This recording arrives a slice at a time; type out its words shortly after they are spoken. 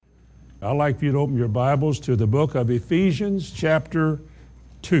I'd like for you to open your Bibles to the book of Ephesians chapter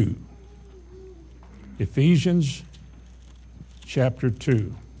 2. Ephesians chapter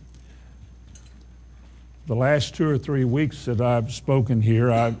 2. The last 2 or 3 weeks that I've spoken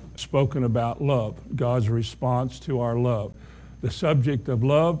here, I've spoken about love, God's response to our love. The subject of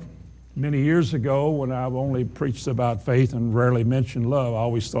love, many years ago when I've only preached about faith and rarely mentioned love, I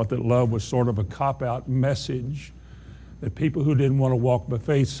always thought that love was sort of a cop-out message, that people who didn't want to walk by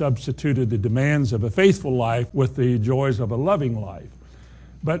faith substituted the demands of a faithful life with the joys of a loving life.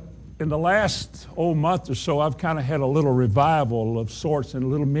 But in the last month or so, I've kind of had a little revival of sorts and a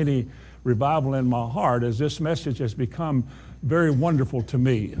little mini revival in my heart as this message has become very wonderful to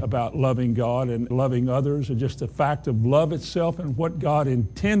me about loving God and loving others, and just the fact of love itself and what God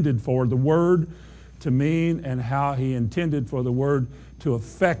intended for the Word to mean and how He intended for the Word to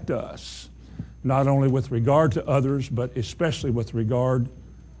affect us, not only with regard to others, but especially with regard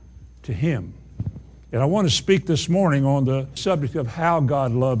to Him. And I want to speak this morning on the subject of how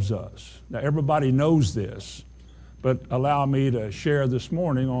God loves us. Now, everybody knows this, but allow me to share this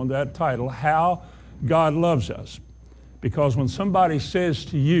morning on that title, How God Loves Us. Because when somebody says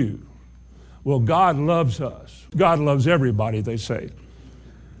to you, well, God loves us, God loves everybody, they say.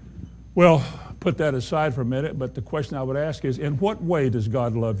 Well, put that aside for a minute, but the question I would ask is, in what way does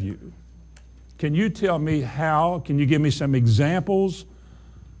God love you? Can you tell me how? Can you give me some examples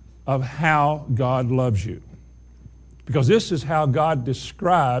of how God loves you? Because this is how God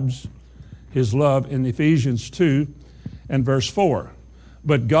describes His love in Ephesians 2 and verse 4.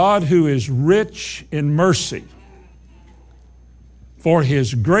 But God, who is rich in mercy, for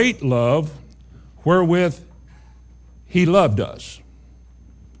His great love wherewith He loved us.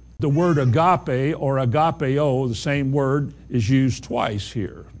 The word agape or agapeo, the same word, is used twice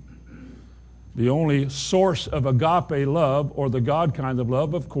here. The only source of agape love, or the God kind of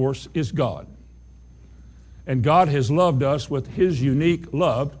love, of course, is God. And God has loved us with His unique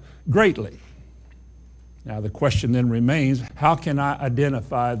love greatly. Now the question then remains, how can I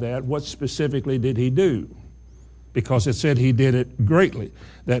identify that? What specifically did He do? Because it said He did it greatly.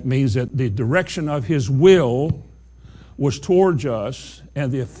 That means that the direction of His will was towards us,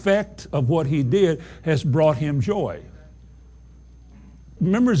 and the effect of what He did has brought Him joy.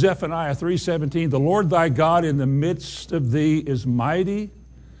 Remember Zephaniah 3:17, the Lord thy God in the midst of thee is mighty.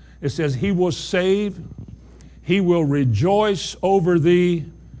 It says He will save, He will rejoice over thee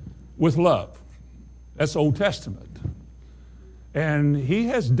with love. That's Old Testament. And He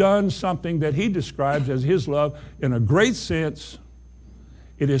has done something that He describes as His love in a great sense.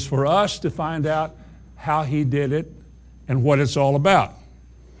 It is for us to find out how He did it and what it's all about.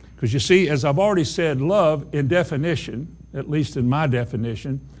 Because you see, as I've already said, love in definition, at least in my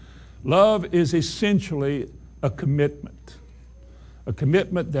definition, love is essentially a commitment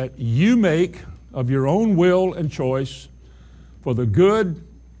that you make of your own will and choice for the good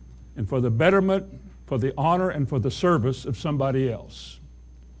and for the betterment, for the honor and for the service of somebody else.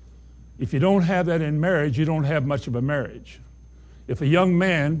 If you don't have that in marriage, you don't have much of a marriage. If a young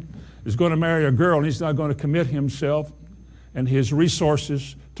man is going to marry a girl and he's not going to commit himself and his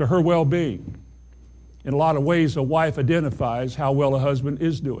resources to her well-being, in a lot of ways, a wife identifies how well a husband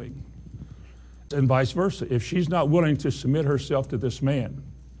is doing, and vice versa. If she's not willing to submit herself to this man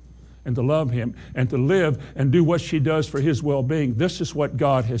and to love him and to live and do what she does for his well-being, this is what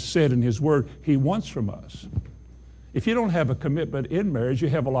God has said in His Word He wants from us. If you don't have a commitment in marriage, you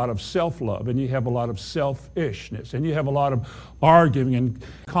have a lot of self-love, and you have a lot of selfishness, and you have a lot of arguing and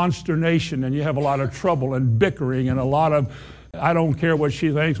consternation, and you have a lot of trouble and bickering and a lot of I don't care what she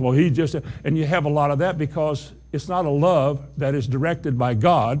thinks, well, he just, and you have a lot of that because it's not a love that is directed by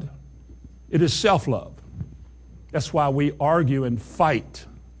God. It is self-love. That's why we argue and fight.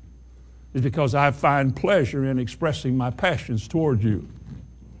 It's because I find pleasure in expressing my passions toward you.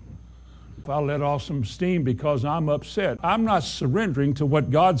 If I let off some steam because I'm upset, I'm not surrendering to what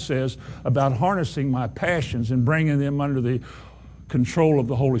God says about harnessing my passions and bringing them under the control of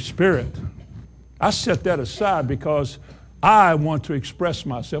the Holy Spirit. I set that aside because I want to express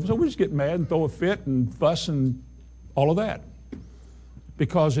myself. So we just get mad and throw a fit and fuss and all of that.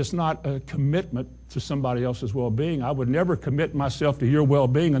 Because it's not a commitment to somebody else's well-being. I would never commit myself to your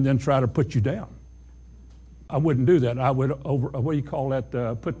well-being and then try to put you down. I wouldn't do that. I would what do you call that?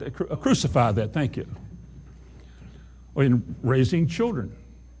 Crucify that, thank you. Or in raising children.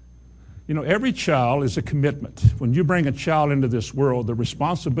 You know, every child is a commitment. When you bring a child into this world, the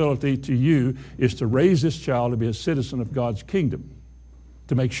responsibility to you is to raise this child to be a citizen of God's kingdom,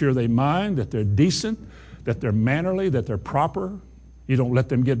 to make sure they mind, that they're decent, that they're mannerly, that they're proper, You don't let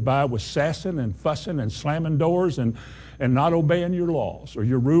them get by with sassing and fussing and slamming doors and not obeying your laws or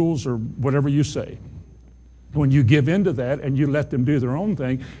your rules or whatever you say. When you give in to that and you let them do their own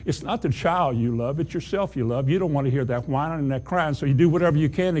thing, it's not the child you love, it's yourself you love. You don't want to hear that whining and that crying, so you do whatever you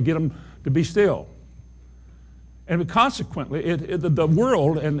can to get them to be still. And consequently, the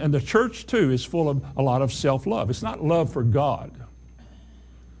world and the church too is full of a lot of self-love. It's not love for God.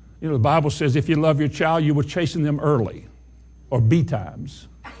 You know, the Bible says if you love your child, you will chasten them early, or betimes.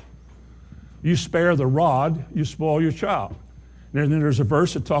 You spare the rod, you spoil your child. And then there's a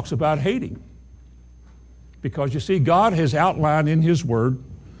verse that talks about hating. Because you see, God has outlined in His Word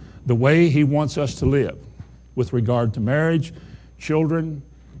the way He wants us to live with regard to marriage, children,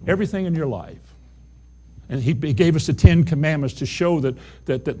 everything in your life. And He gave us the 10 Commandments to show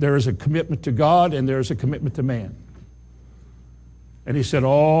that there is a commitment to God and there is a commitment to man. And He said,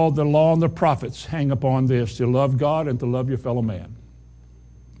 all the law and the prophets hang upon this, to love God and to love your fellow man.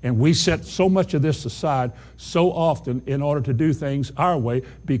 And we set so much of this aside so often in order to do things our way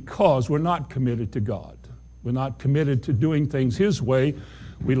because we're not committed to God. We're not committed to doing things His way.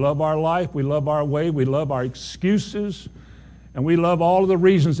 We love our life, we love our way, we love our excuses, and we love all of the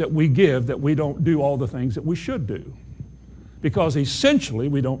reasons that we give that we don't do all the things that we should do. Because essentially,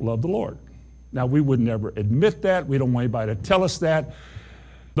 we don't love the Lord. Now, we would never admit that. We don't want anybody to tell us that.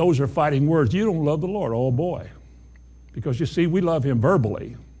 Those are fighting words. You don't love the Lord. Oh, boy. Because you see, we love Him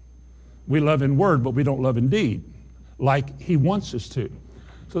verbally. We love in word, but we don't love in deed, like He wants us to.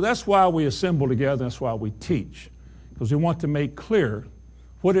 So that's why we assemble together. That's why we teach, because we want to make clear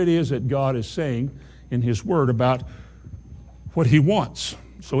what it is that God is saying in His Word about what He wants.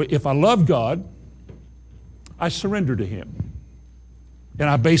 So if I love God, I surrender to Him, and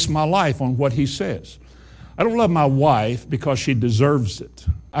I base my life on what He says. I don't love my wife because she deserves it.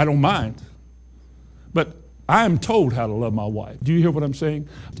 I don't mind. But I am told how to love my wife. Do you hear what I'm saying?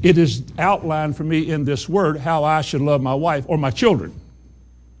 It is outlined for me in this Word how I should love my wife or my children.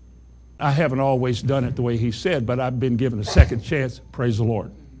 I haven't always done it the way He said, but I've been given a second chance. Praise the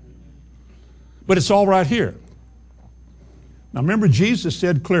Lord. But it's all right here. Now remember, Jesus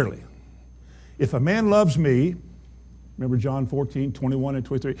said clearly, if a man loves me, remember John 14, 21 and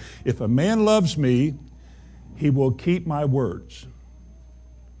 23, if a man loves me, he will keep my words.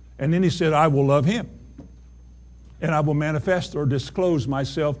 And then He said, I will love him, and I will manifest or disclose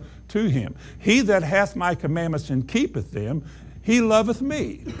myself to him. He that hath my commandments and keepeth them, he loveth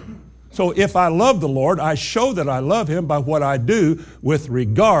me. So if I love the Lord, I show that I love Him by what I do with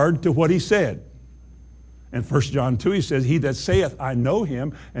regard to what He said. In 1 John 2, He says, he that saith, I know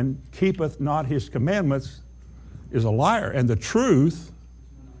Him, and keepeth not His commandments is a liar, and the truth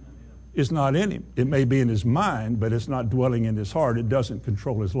is not in him. It may be in his mind, but it's not dwelling in his heart. It doesn't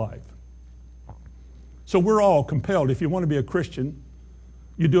control his life. So we're all compelled. If you want to be a Christian,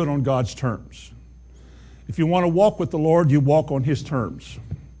 you do it on God's terms. If you want to walk with the Lord, you walk on His terms.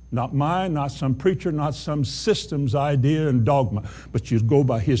 Not mine, not some preacher, not some system's idea and dogma, but you go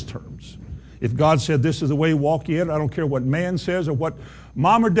by His terms. If God said this is the way walk ye in, I don't care what man says or what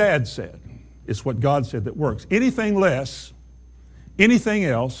mom or dad said. It's what God said that works. Anything less, anything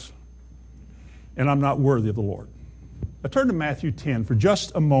else, and I'm not worthy of the Lord. I turn to Matthew 10 for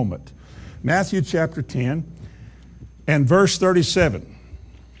just a moment. Matthew chapter 10 and verse 37.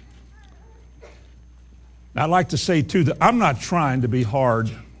 Now, I'd like to say, too, that I'm not trying to be hard.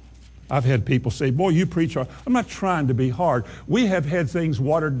 I've had people say, boy, you preach hard. I'm not trying to be hard. We have had things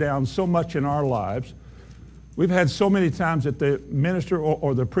watered down so much in our lives. We've had so many times that the minister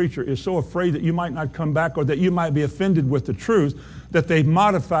or the preacher is so afraid that you might not come back or that you might be offended with the truth that they've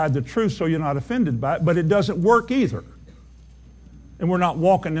modified the truth so you're not offended by it, but it doesn't work either. And we're not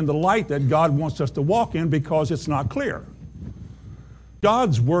walking in the light that God wants us to walk in because it's not clear.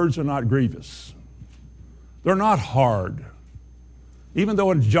 God's words are not grievous. They're not hard. Even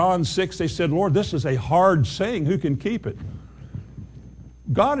though in John 6 they said, Lord, this is a hard saying, who can keep it?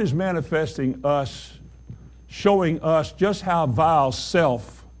 God is manifesting us, showing us just how vile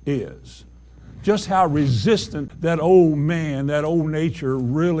self is, just how resistant that old man, that old nature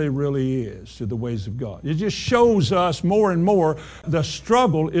really, really is to the ways of God. It just shows us more and more the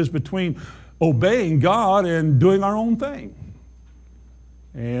struggle is between obeying God and doing our own thing.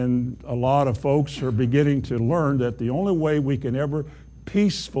 And a lot of folks are beginning to learn that the only way we can ever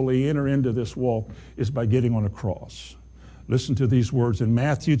peacefully enter into this walk is by getting on a cross. Listen to these words in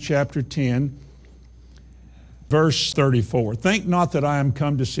Matthew chapter 10, verse 34. Think not that I am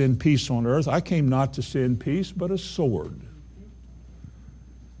come to send peace on earth. I came not to send peace, but a sword.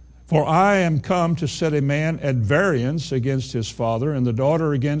 For I am come to set a man at variance against his father, and the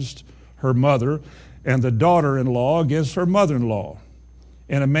daughter against her mother, and the daughter-in-law against her mother-in-law.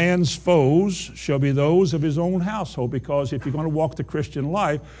 And a man's foes shall be those of his own household, because if you're going to walk the Christian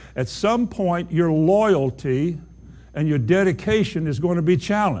life, at some point your loyalty and your dedication is going to be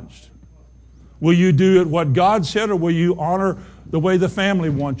challenged. Will you do it what God said, or will you honor the way the family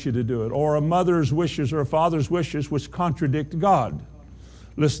wants you to do it, or a mother's wishes or a father's wishes which contradict God?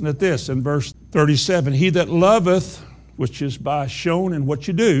 Listen to this in verse 37. He that loveth, which is by shown in what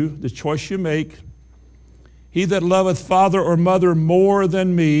you do, the choice you make, he that loveth father or mother more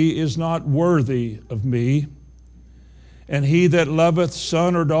than me is not worthy of me. And he that loveth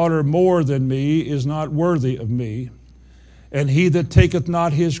son or daughter more than me is not worthy of me. And he that taketh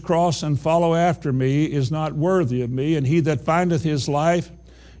not his cross and follow after me is not worthy of me. And he that findeth his life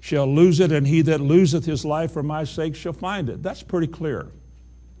shall lose it, and he that loseth his life for my sake shall find it. That's pretty clear.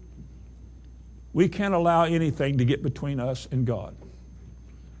 We can't allow anything to get between us and God.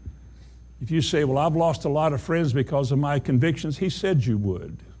 If you say, well, I've lost a lot of friends because of my convictions, he said you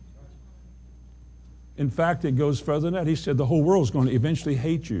would. In fact, it goes further than that. He said the whole world is going to eventually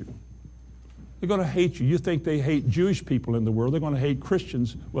hate you. They're going to hate you. You think they hate Jewish people in the world. They're going to hate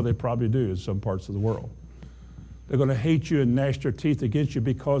Christians. Well, they probably do in some parts of the world. They're going to hate you and gnash their teeth against you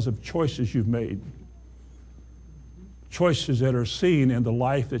because of choices you've made. Choices that are seen in the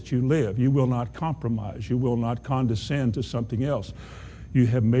life that you live. You will not compromise. You will not condescend to something else. You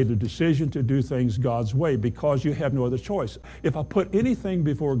have made a decision to do things God's way because you have no other choice. If I put anything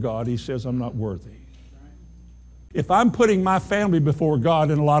before God, he says I'm not worthy. If I'm putting my family before God,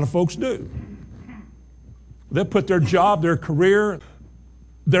 and a lot of folks do, they'll put their job, their career,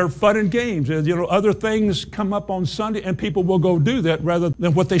 their fun and games, and other things come up on Sunday, and people will go do that rather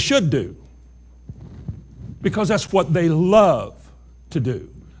than what they should do, because that's what they love to do.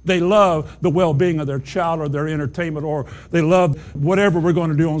 They love the well-being of their child or their entertainment, or they love whatever we're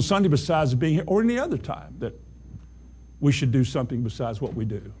going to do on Sunday besides being here, or any other time that we should do something besides what we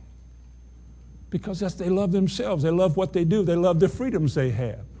do. Because they love themselves. They love what they do. They love the freedoms they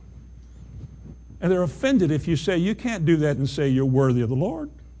have. And they're offended if you say you can't do that and say you're worthy of the Lord.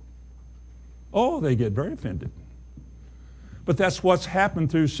 Oh, they get very offended. But that's what's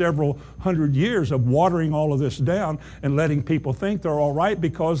happened through several hundred years of watering all of this down and letting people think they're all right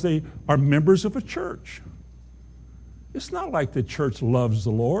because they are members of a church. It's not like the church loves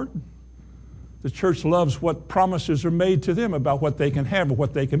the Lord. The church loves what promises are made to them about what they can have or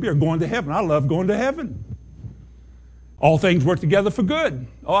what they can be, or going to heaven. I love going to heaven. All things work together for good.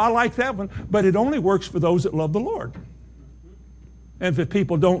 Oh, I like that one. But it only works for those that love the Lord. And if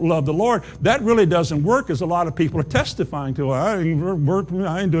people don't love the Lord, that really doesn't work, as a lot of people are testifying to. I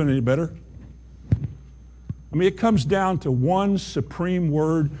ain't doing any better. I mean, it comes down to one supreme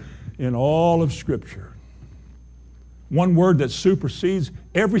word in all of Scripture. One word that supersedes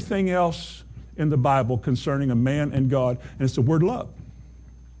everything else in the Bible concerning a man and God, and it's the word love.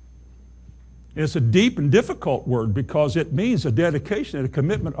 It's a deep and difficult word because it means a dedication and a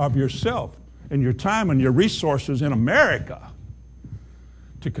commitment of yourself and your time and your resources in America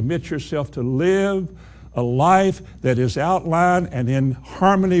to commit yourself to live a life that is outlined and in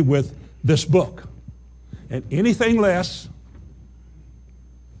harmony with this book. And anything less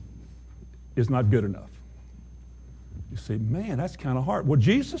is not good enough. You say, man, that's kind of hard. Well,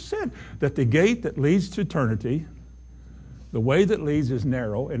 Jesus said that the gate that leads to eternity, the way that leads is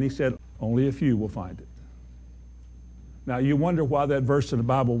narrow, and he said only a few will find it. Now, you wonder why that verse in the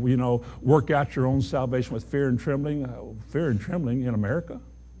Bible, work out your own salvation with fear and trembling. Fear and trembling in America?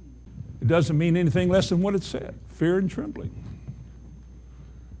 It doesn't mean anything less than what it said, fear and trembling.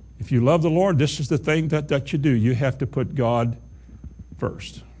 If you love the Lord, this is the thing that you do. You have to put God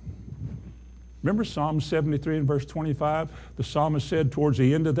first. Remember Psalm 73 and verse 25? The psalmist said towards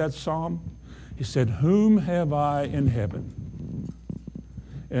the end of that psalm, he said, whom have I in heaven?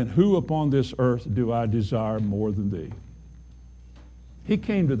 And who upon this earth do I desire more than thee? He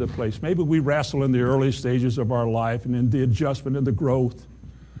came to the place. Maybe we wrestle in the early stages of our life and in the adjustment and the growth.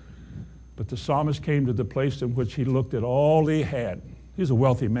 But the psalmist came to the place in which he looked at all he had. He was a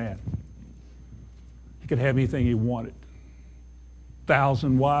wealthy man. He could have anything he wanted.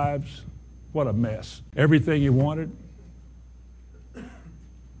 1,000 wives. What a mess. Everything he wanted.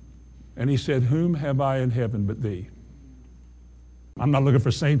 And he said, whom have I in heaven but thee? I'm not looking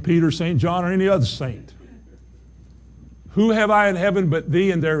for St. Peter, St. John, or any other saint. Who have I in heaven but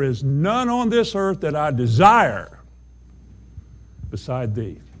thee? And there is none on this earth that I desire beside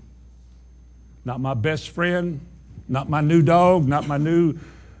thee. Not my best friend, not my new dog, not my new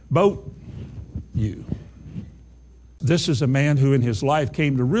boat, you. This is a man who in his life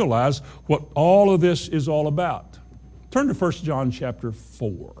came to realize what all of this is all about. Turn to 1 John chapter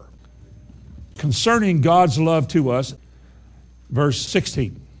 4. Concerning God's love to us, verse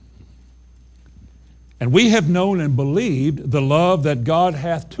 16. And we have known and believed the love that God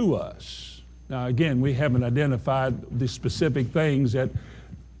hath to us. Now again, we haven't identified the specific things that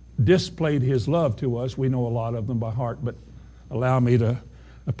displayed his love to us. We know a lot of them by heart, but allow me to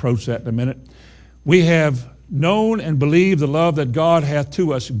approach that in a minute. We have known and believed the love that God hath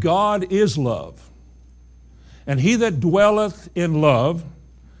to us. God is love. And he that dwelleth in love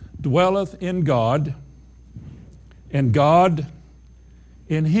dwelleth in God, and God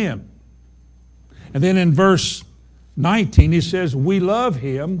in him. And then in verse 19 he says, we love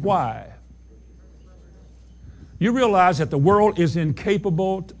him. Why? You realize that the world is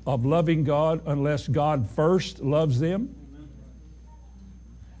incapable of loving God unless God first loves them?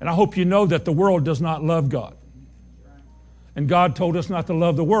 And I hope you know that the world does not love God. And God told us not to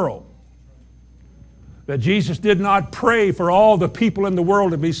love the world. That Jesus did not pray for all the people in the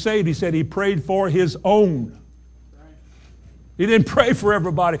world to be saved. He said he prayed for his own. He didn't pray for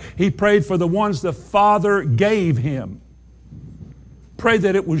everybody. He prayed for the ones the Father gave him. Pray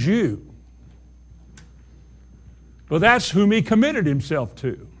that it was you. Well, that's whom he committed himself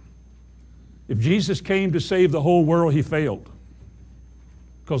to. If Jesus came to save the whole world, he failed.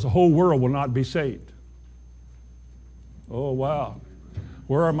 Because the whole world will not be saved. Oh, wow.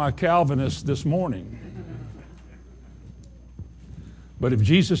 Where are my Calvinists this morning? But if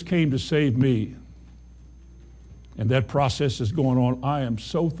Jesus came to save me, and that process is going on, I am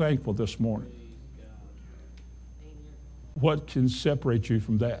so thankful this morning. What can separate you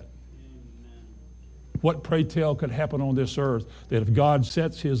from that? What, pray tell, could happen on this earth that if God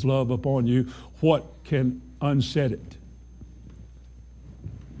sets his love upon you, what can unset it?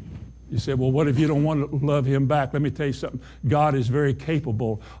 You say, well, what if you don't want to love him back? Let me tell you something. God is very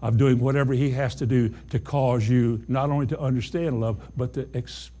capable of doing whatever he has to do to cause you not only to understand love, but to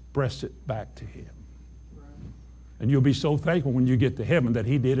express it back to him. And you'll be so thankful when you get to heaven that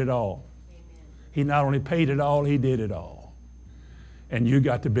he did it all. Amen. He not only paid it all, he did it all. And you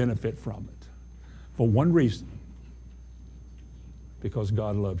got to benefit from it. For one reason. Because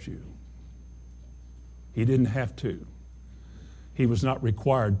God loves you. He didn't have to. He was not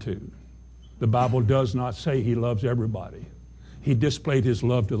required to. The Bible does not say he loves everybody. He displayed his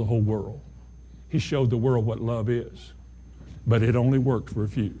love to the whole world. He showed the world what love is. But it only worked for a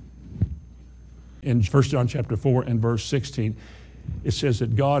few. In 1 John chapter 4 and verse 16, it says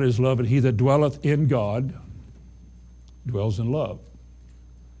that God is love, and he that dwelleth in God dwells in love.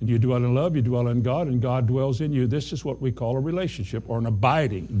 And you dwell in love, you dwell in God, and God dwells in you. This is what we call a relationship or an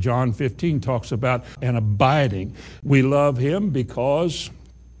abiding. John 15 talks about an abiding. We love him because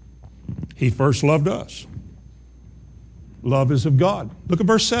he first loved us. Love is of God. Look at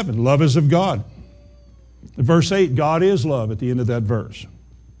verse 7. Love is of God. In verse 8, God is love at the end of that verse.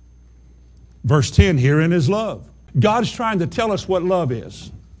 Verse 10, herein is love. God's trying to tell us what love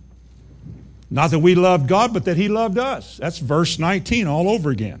is. Not that we loved God, but that he loved us. That's verse 19 all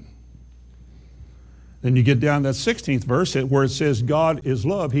over again. Then you get down to that 16th verse where it says God is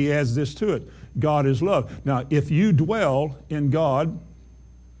love. He adds this to it. God is love. Now, if you dwell in God,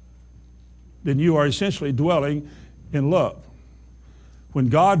 then you are essentially dwelling in love. When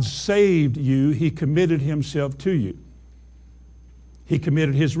God saved you, he committed himself to you. He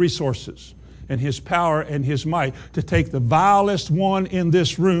committed his resources and his power and his might to take the vilest one in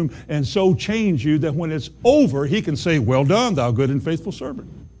this room and so change you that when it's over, he can say, well done, thou good and faithful servant.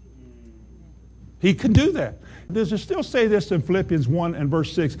 He can do that. Does it still say this in Philippians 1 and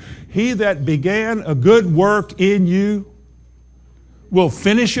verse 6? He that began a good work in you will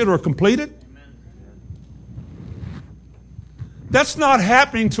finish it or complete it? That's not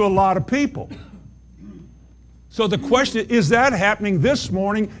happening to a lot of people. So the question is that happening this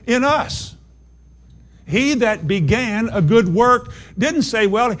morning in us? He that began a good work didn't say,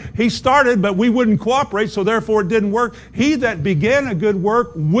 well, he started, but we wouldn't cooperate, so therefore it didn't work. He that began a good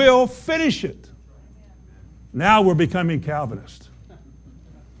work will finish it. Now we're becoming Calvinists.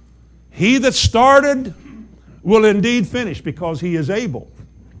 He that started will indeed finish because he is able.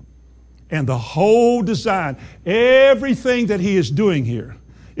 And the whole design, everything that he is doing here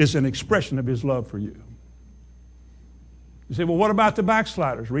is an expression of his love for you. You say, well, what about the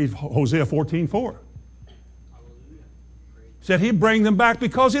backsliders? Read Hosea 14:4. Said he'd bring them back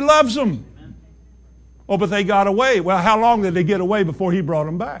because he loves them. Oh, but they got away. Well, how long did they get away before he brought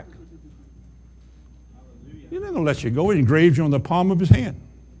them back? He's not going to let you go. He engraved you on the palm of his hand.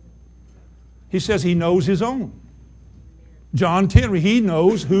 He says he knows his own. John 10, he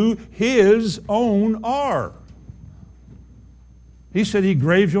knows who his own are. He said he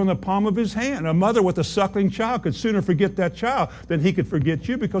engraved you on the palm of his hand. A mother with a suckling child could sooner forget that child than he could forget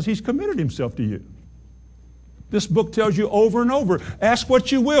you because he's committed himself to you. This book tells you over and over, ask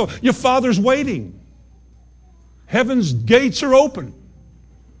what you will. Your Father's waiting. Heaven's gates are open.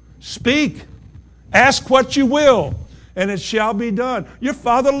 Speak. Ask what you will, and it shall be done. Your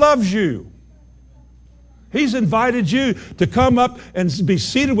Father loves you. He's invited you to come up and be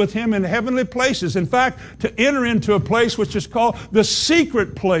seated with Him in heavenly places. In fact, to enter into a place which is called the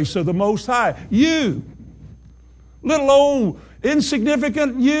secret place of the Most High. You. Little old,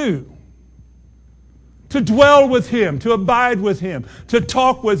 insignificant you. To dwell with Him, to abide with Him, to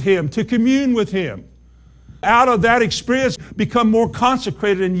talk with Him, to commune with Him. Out of that experience, become more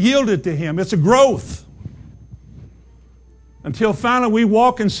consecrated and yielded to Him. It's a growth. Until finally we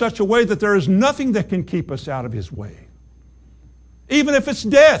walk in such a way that there is nothing that can keep us out of His way. Even if it's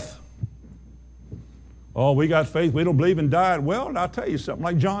death. Oh, we got faith, we don't believe in dying. Well, I'll tell you something,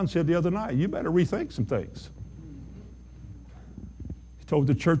 like John said the other night, you better rethink some things. Told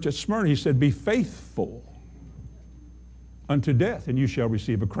the church at Smyrna, he said, be faithful unto death, and you shall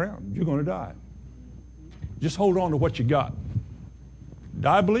receive a crown. You're going to die. Just hold on to what you got.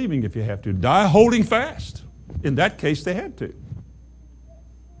 Die believing if you have to. Die holding fast. In that case, they had to.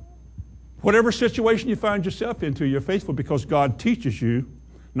 Whatever situation you find yourself into, you're faithful because God teaches you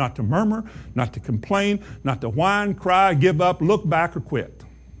not to murmur, not to complain, not to whine, cry, give up, look back, or quit.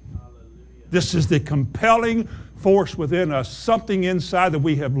 Hallelujah. This is the compelling force within us, something inside that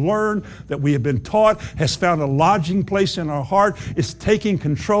we have learned, that we have been taught, has found a lodging place in our heart. It's taking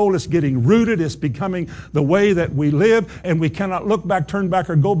control, it's getting rooted, it's becoming the way that we live, and we cannot look back, turn back,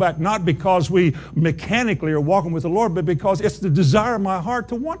 or go back, not because we mechanically are walking with the Lord, but because it's the desire of my heart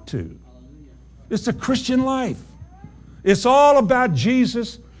to want to. It's the Christian life. It's all about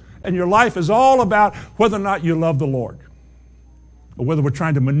Jesus, and your life is all about whether or not you love the Lord, or whether we're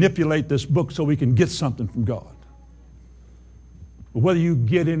trying to manipulate this book so we can get something from God. But whether you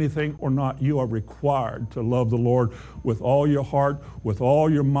get anything or not, you are required to love the Lord with all your heart, with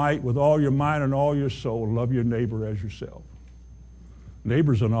all your might, with all your mind, and all your soul. Love your neighbor as yourself.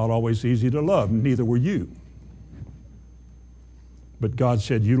 Neighbors are not always easy to love, neither were you. But God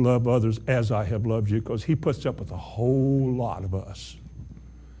said, you love others as I have loved you, because He puts up with a whole lot of us.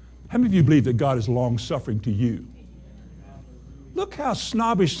 How many of you believe that God is long-suffering to you? Look how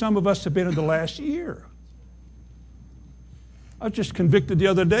snobbish some of us have been in the last year. I was just convicted the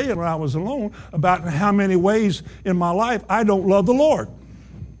other day when I was alone about how many ways in my life I don't love the Lord.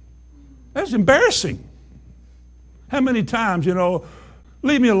 That's embarrassing. How many times,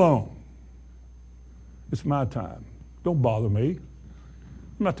 leave me alone. It's my time. Don't bother me.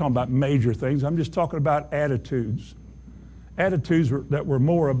 I'm not talking about major things. I'm just talking about attitudes. Attitudes that were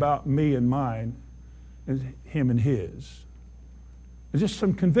more about me and mine and him and his. And just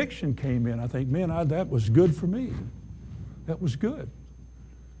some conviction came in. I think, man, that was good for me. That was good.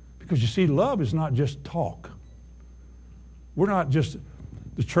 Because you see, love is not just talk. We're not just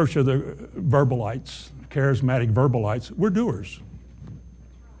the church of the verbalites, charismatic verbalites. We're doers.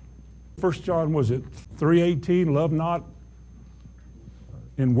 1 John, was it 3:18? Love not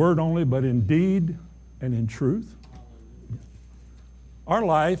in word only, but in deed and in truth. Our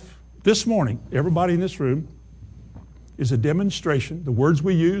life this morning, everybody in this room, is a demonstration. The words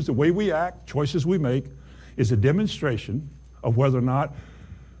we use, the way we act, choices we make, is a demonstration of whether or not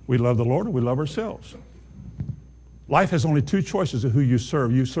we love the Lord or we love ourselves. Life has only two choices of who you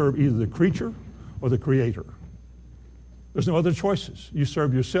serve. You serve either the creature or the Creator. There's no other choices. You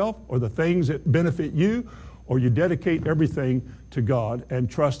serve yourself or the things that benefit you, or you dedicate everything to God and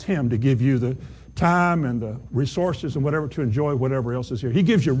trust Him to give you the time and the resources and whatever to enjoy whatever else is here. He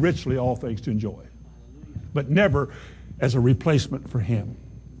gives you richly all things to enjoy, but never as a replacement for Him.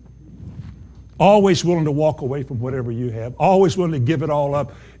 Always willing to walk away from whatever you have. Always willing to give it all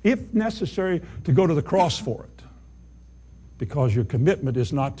up, if necessary, to go to the cross for it. Because your commitment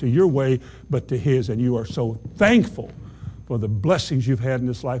is not to your way, but to His. And you are so thankful for the blessings you've had in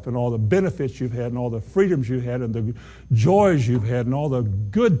this life and all the benefits you've had and all the freedoms you've had and the joys you've had and all the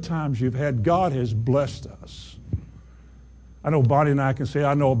good times you've had. God has blessed us. I know Bonnie and I can say,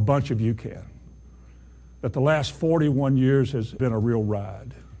 I know a bunch of you can, that the last 41 years has been a real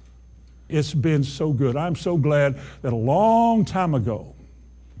ride. It's been so good. I'm so glad that a long time ago,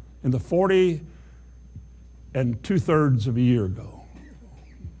 in the 40 2/3 of a year ago,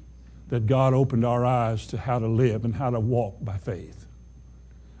 that God opened our eyes to how to live and how to walk by faith.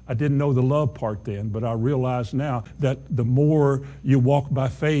 I didn't know the love part then, but I realize now that the more you walk by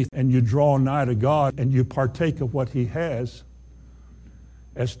faith and you draw nigh to God and you partake of what He has,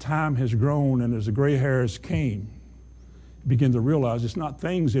 as time has grown and as the gray hairs came, you begin to realize it's not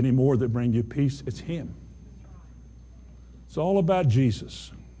things anymore that bring you peace, it's Him. It's all about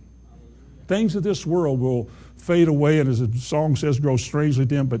Jesus. Things of this world will fade away, and as the song says, grow strangely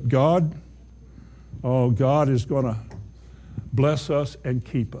dim. But God, God is going to bless us and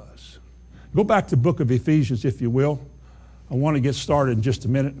keep us. Go back to the book of Ephesians, if you will. I want to get started in just a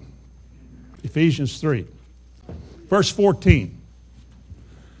minute. Ephesians 3, verse 14.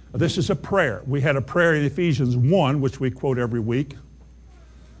 This is a prayer. We had a prayer in Ephesians 1, which we quote every week,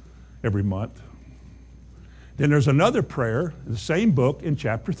 every month. Then there's another prayer in the same book in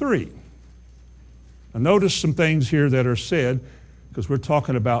chapter 3. Now notice some things here that are said because we're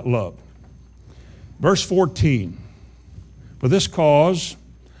talking about love. Verse 14. For this cause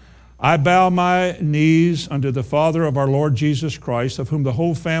I bow my knees unto the Father of our Lord Jesus Christ, of whom the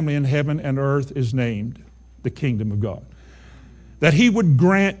whole family in heaven and earth is named, the kingdom of God, that he would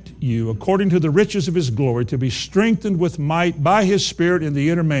grant you, according to the riches of his glory, to be strengthened with might by his Spirit in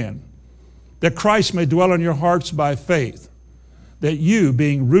the inner man, that Christ may dwell in your hearts by faith, that you,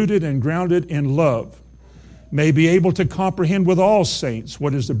 being rooted and grounded in love, may be able to comprehend with all saints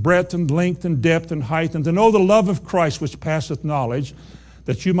what is the breadth and length and depth and height, and to know the love of Christ which passeth knowledge,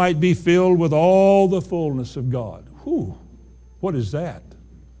 that you might be filled with all the fullness of God. Whew, what is that?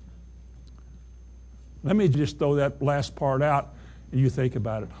 Let me just throw that last part out and you think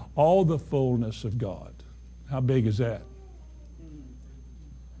about it. All the fullness of God. How big is that?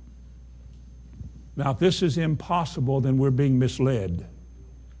 Now, if this is impossible, then we're being misled.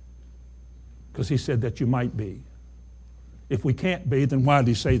 Because he said that you might be. If we can't be, then why did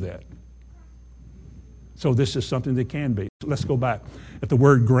he say that? So this is something that can be. Let's go back. At the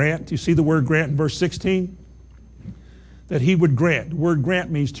word grant, you see the word grant in verse 16? That he would grant. The word grant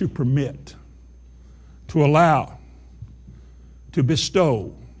means to permit, to allow, to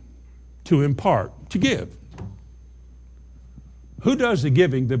bestow, to impart, to give. Who does the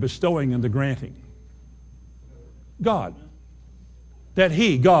giving, the bestowing, and the granting? God. That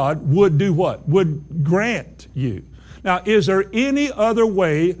he, God, would do what? Would grant you. Now, is there any other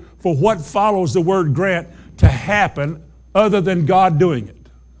way for what follows the word grant to happen other than God doing it?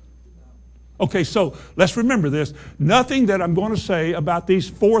 Okay, so let's remember this. Nothing that I'm going to say about these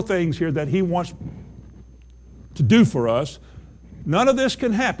four things here that he wants to do for us, none of this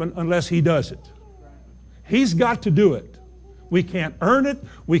can happen unless he does it. He's got to do it. We can't earn it.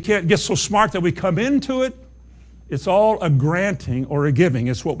 We can't get so smart that we come into it. It's all a granting or a giving.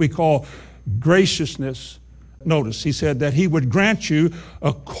 It's what we call graciousness. Notice, he said that he would grant you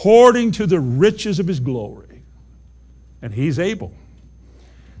according to the riches of his glory. And he's able.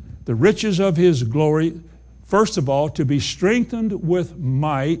 The riches of his glory, first of all, to be strengthened with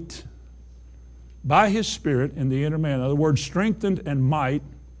might by his Spirit in the inner man. In other words, strengthened and might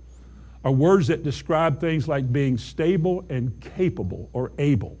are words that describe things like being stable and capable or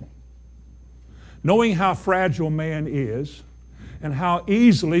able. Knowing how fragile man is and how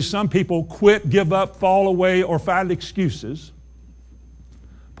easily some people quit, give up, fall away, or find excuses,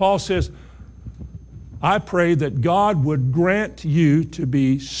 Paul says, I pray that God would grant you to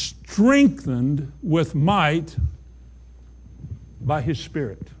be strengthened with might by his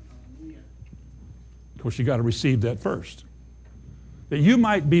Spirit. Of course, you got to receive that first. That you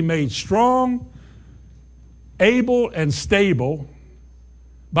might be made strong, able, and stable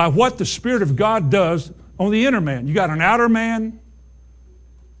by what the Spirit of God does on the inner man. You got an outer man,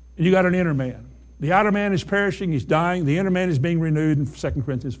 and you got an inner man. The outer man is perishing, he's dying. The inner man is being renewed in 2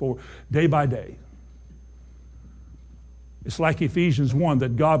 Corinthians 4, day by day. It's like Ephesians 1,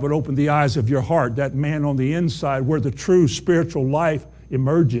 that God would open the eyes of your heart, that man on the inside where the true spiritual life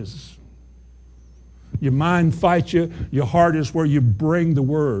emerges. Your mind fights you. Your heart is where you bring the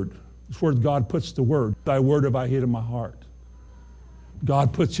Word. It's where God puts the Word. Thy word have I hid in my heart.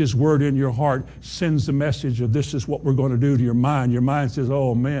 God puts his word in your heart, sends the message of this is what we're going to do to your mind. Your mind says,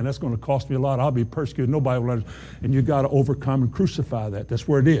 oh man, that's going to cost me a lot. I'll be persecuted. Nobody will understand. And you've got to overcome and crucify that. That's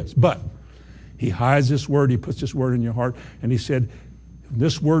where it is. But he hides this word. He puts this word in your heart. And he said, when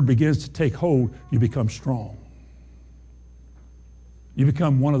this word begins to take hold, you become strong. You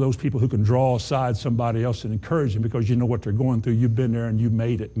become one of those people who can draw aside somebody else and encourage them because you know what they're going through. You've been there and you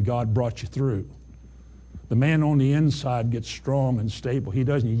made it and God brought you through. The man on the inside gets strong and stable. He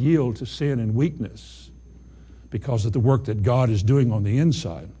doesn't yield to sin and weakness because of the work that God is doing on the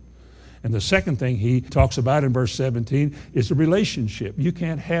inside. And the second thing he talks about in verse 17 is a relationship. You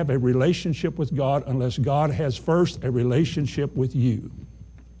can't have a relationship with God unless God has first a relationship with you.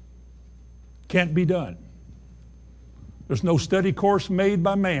 Can't be done. There's no study course made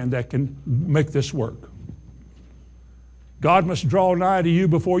by man that can make this work. God must draw nigh to you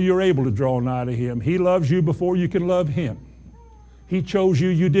before you're able to draw nigh to him. He loves you before you can love him. He chose you,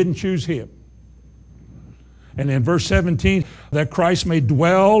 you didn't choose him. And in verse 17, that Christ may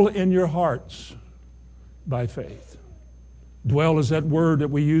dwell in your hearts by faith. Dwell is that word that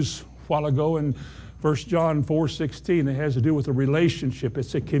we used a while ago in 1 John 4:16. It has to do with a relationship.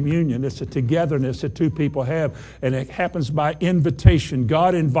 It's a communion. It's a togetherness that two people have. And it happens by invitation.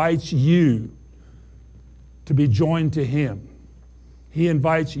 God invites you to be joined to Him. He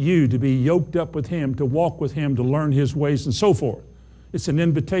invites you to be yoked up with Him, to walk with Him, to learn His ways and so forth. It's an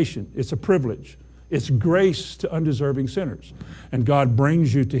invitation. It's a privilege. It's grace to undeserving sinners. And God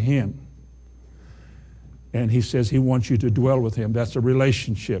brings you to Him. And He says He wants you to dwell with Him. That's a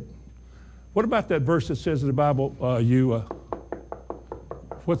relationship. What about that verse that says in the Bible,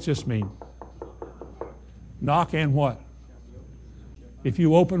 what's this mean? Knock and what? If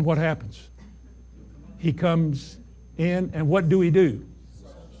you open, what happens? He comes in, and what do He do?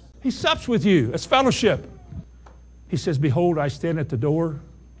 He sups with you. It's fellowship. He says, behold, I stand at the door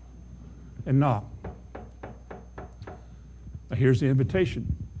and knock. Now here's the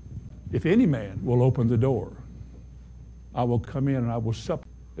invitation. If any man will open the door, I will come in and I will sup.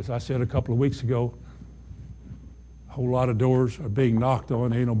 As I said a couple of weeks ago, a whole lot of doors are being knocked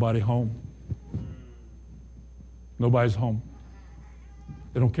on. Ain't nobody home. Nobody's home.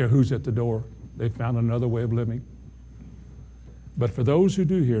 They don't care who's at the door. They found another way of living. But for those who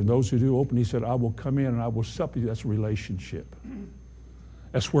do hear and those who do open, He said, I will come in and I will sup with you. That's a relationship.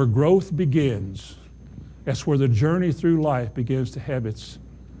 That's where growth begins. That's where the journey through life begins to have its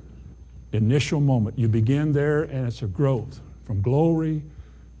initial moment. You begin there, and it's a growth from glory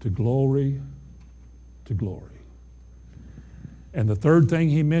to glory to glory. And the third thing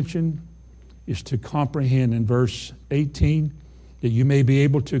He mentioned is to comprehend in verse 18, that you may be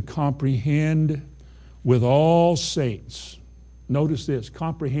able to comprehend with all saints. Notice this,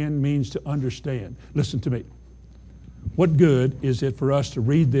 comprehend means to understand. Listen to me. What good is it for us to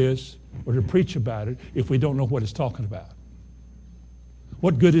read this or to preach about it if we don't know what it's talking about?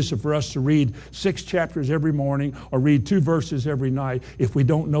 What good is it for us to read 6 chapters every morning or read 2 verses every night if we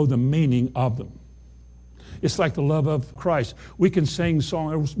don't know the meaning of them? It's like the love of Christ. We can sing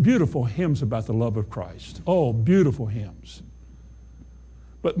songs, beautiful hymns about the love of Christ. Oh, beautiful hymns.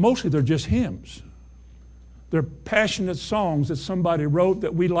 But mostly they're just hymns. They're passionate songs that somebody wrote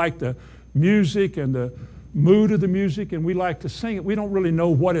that we like the music and the mood of the music and we like to sing it. We don't really know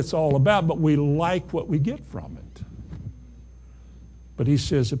what it's all about, but we like what we get from it. But He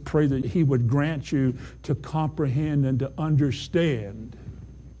says, I pray that He would grant you to comprehend and to understand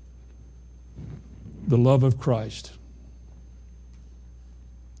the love of Christ.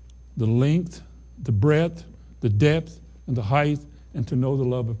 The length, the breadth, the depth, and the height, and to know the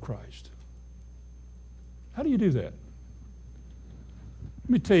love of Christ. How do you do that? Let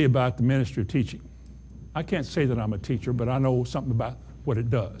me tell you about the ministry of teaching. I can't say that I'm a teacher, but I know something about what it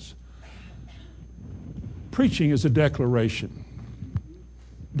does. Preaching is a declaration,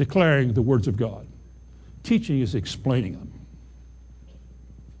 declaring the words of God. Teaching is explaining them.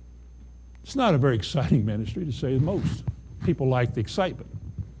 It's not a very exciting ministry, to say the most. People like the excitement.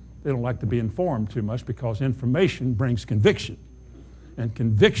 They don't like to be informed too much because information brings conviction. And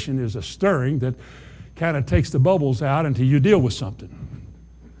conviction is a stirring that kind of takes the bubbles out until you deal with something.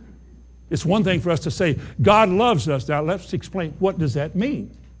 It's one thing for us to say, God loves us. Now let's explain, what does that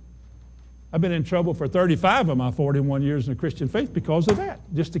mean? I've been in trouble for 35 of my 41 years in the Christian faith because of that,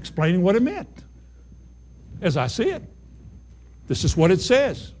 just explaining what it meant. As I see it, this is what it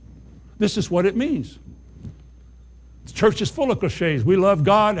says. This is what it means. The church is full of cliches. We love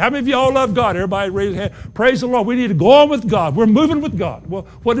God. How many of you all love God? Everybody raise their hand. Praise the Lord. We need to go on with God. We're moving with God. Well,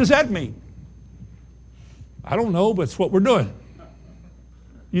 what does that mean? I don't know, but it's what we're doing.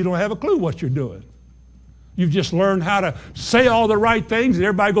 You don't have a clue what you're doing. You've just learned how to say all the right things and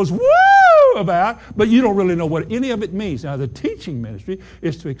everybody goes, woo, about, but you don't really know what any of it means. Now, the teaching ministry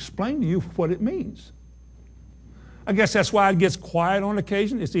is to explain to you what it means. I guess that's why it gets quiet on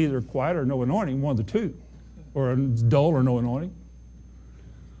occasion. It's either quiet or no anointing, one of the two, or dull or no anointing.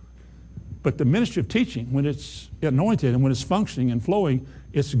 But the ministry of teaching, when it's anointed and when it's functioning and flowing,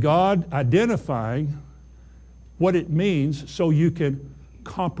 it's God identifying what it means so you can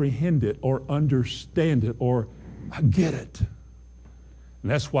comprehend it or understand it or get it.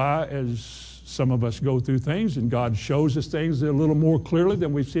 And that's why as some of us go through things and God shows us things a little more clearly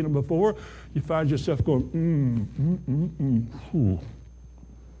than we've seen them before, you find yourself going, Whew.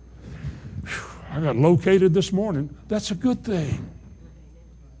 I got located this morning. That's a good thing.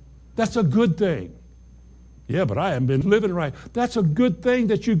 That's a good thing. Yeah, but I haven't been living right. That's a good thing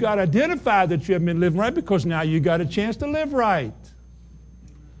that you got identified that you haven't been living right because now you got a chance to live right.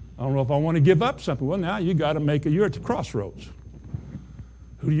 I don't know if I want to give up something. Well, now you got to you're at the crossroads.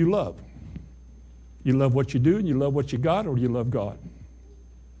 Who do you love? You love what you do and you love what you got, or you love God?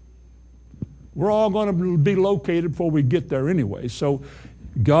 We're all going to be located before we get there anyway. So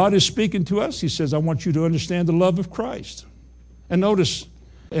God is speaking to us. He says, I want you to understand the love of Christ. And notice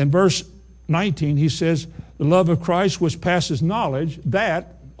in verse 19, he says, the love of Christ which passes knowledge,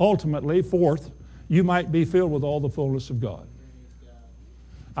 that ultimately, fourth, you might be filled with all the fullness of God.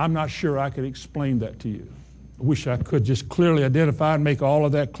 I'm not sure I could explain that to you. I wish I could just clearly identify and make all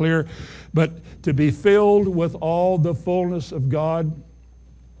of that clear. But to be filled with all the fullness of God,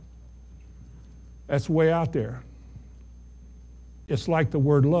 that's way out there. It's like the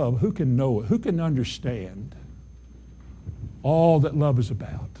word love. Who can know it? Who can understand all that love is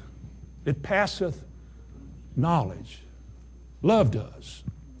about? It passeth knowledge. Love does.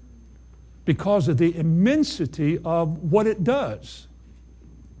 Because of the immensity of what it does.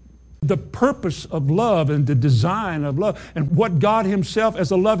 The purpose of love and the design of love and what God himself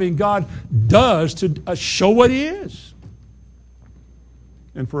as a loving God does to show what he is.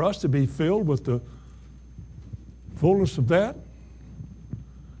 And for us to be filled with the fullness of that.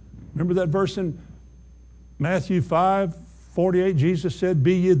 Remember that verse in Matthew 5:48, Jesus said,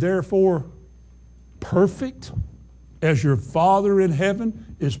 be ye therefore perfect as your Father in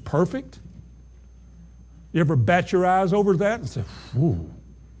heaven is perfect. You ever bat your eyes over that and say, whew.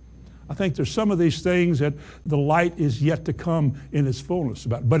 I think there's some of these things that the light is yet to come in its fullness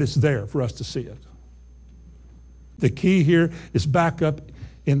about, but it's there for us to see it. The key here is back up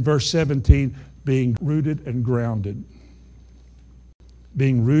in verse 17, being rooted and grounded.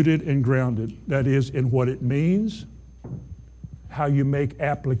 Being rooted and grounded. That is, in what it means, how you make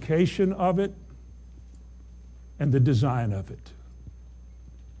application of it, and the design of it.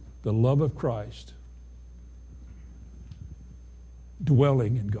 The love of Christ.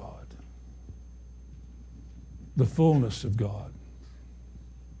 Dwelling in God. The fullness of God.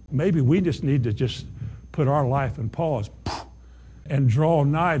 Maybe we just need to just put our life in pause and draw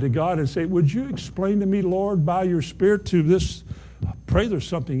nigh to God and say, would you explain to me, Lord, by your Spirit to this, I pray there's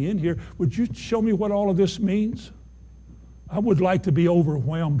something in here, would you show me what all of this means? I would like to be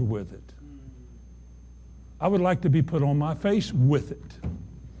overwhelmed with it. I would like to be put on my face with it.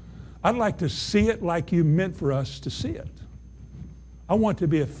 I'd like to see it like you meant for us to see it. I want to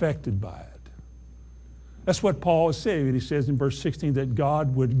be affected by it. That's what Paul is saying. He says in verse 16 that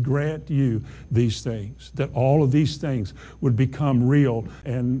God would grant you these things, that all of these things would become real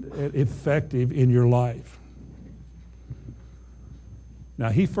and effective in your life. Now,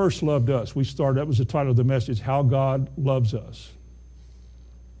 he first loved us. That was the title of the message, How God Loves Us.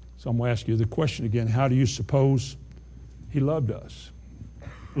 So I'm going to ask you the question again, how do you suppose he loved us?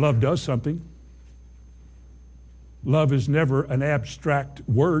 Love does something. Love is never an abstract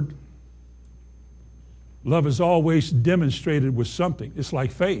word. Love is always demonstrated with something. It's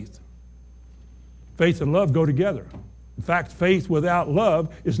like faith. Faith and love go together. In fact, faith without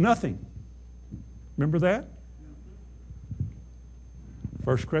love is nothing. Remember that?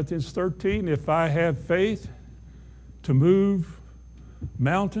 1 Corinthians 13, if I have faith to move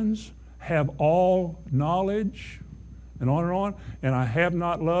mountains, have all knowledge, and on, and I have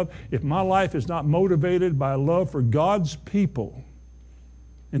not love, if my life is not motivated by love for God's people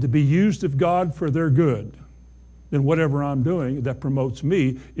and to be used of God for their good, then whatever I'm doing that promotes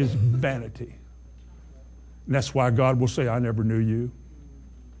me is vanity. And that's why God will say, I never knew you.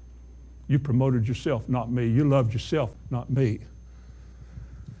 You promoted yourself, not me. You loved yourself, not me.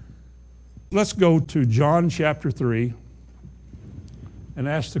 Let's go to John chapter 3 and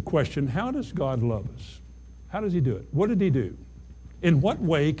ask the question, how does God love us? How does he do it? What did he do? In what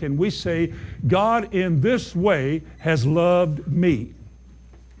way can we say, God in this way has loved me?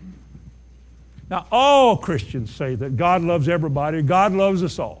 Now, all Christians say that God loves everybody. God loves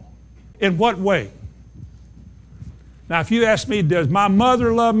us all. In what way? Now, if you ask me, does my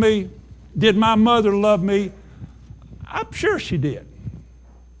mother love me? Did my mother love me? I'm sure she did.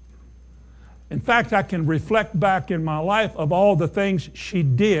 In fact, I can reflect back in my life of all the things she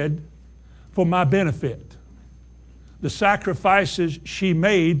did for my benefit. The sacrifices she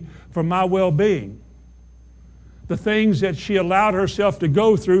made for my well-being. The things that she allowed herself to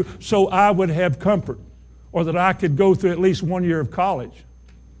go through so I would have comfort, or that I could go through at least 1 year of college.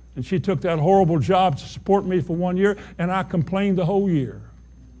 And she took that horrible job to support me for 1 year, and I complained the whole year.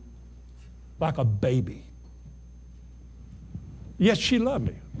 Like a baby. Yet she loved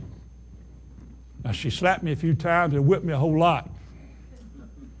me. Now, she slapped me a few times and whipped me a whole lot.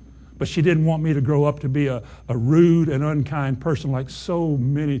 But she didn't want me to grow up to be a rude and unkind person like so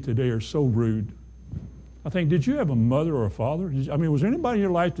many today are so rude. I think, did you have a mother or a father? Was there anybody in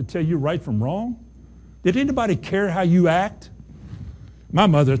your life to tell you right from wrong? Did anybody care how you act? My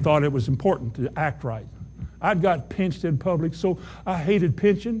mother thought it was important to act right. I'd got pinched in public, so I hated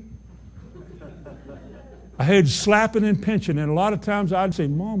pinching. I hated slapping and pinching, and a lot of times I'd say,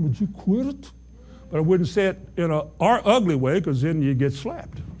 Mom, would you quit it? But I wouldn't say it in an ugly way, because then you get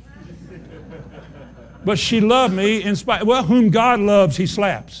slapped. But she loved me in spite. Well, whom God loves, he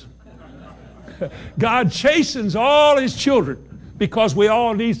slaps. God chastens all his children because we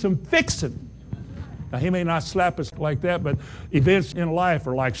all need some fixing. Now, he may not slap us like that, but events in life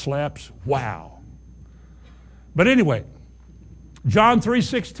are like slaps. Wow. But anyway, John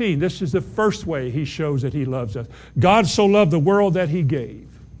 3:16, this is the first way he shows that he loves us. God so loved the world that he gave.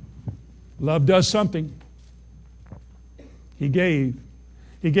 Love does something. He gave.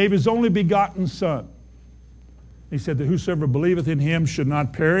 He gave his only begotten Son. He said that whosoever believeth in him should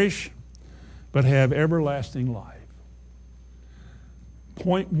not perish, but have everlasting life.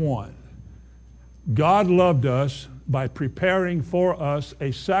 Point one, God loved us by preparing for us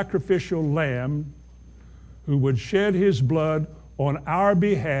a sacrificial lamb who would shed his blood on our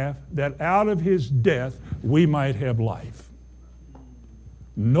behalf, that out of his death we might have life.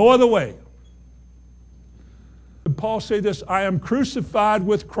 No other way. Paul said this, I am crucified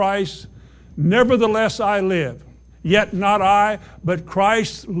with Christ, nevertheless I live. Yet not I, but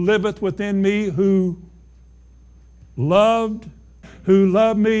Christ liveth within me, who loved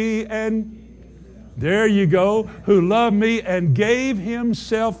me, and there you go, who loved me and gave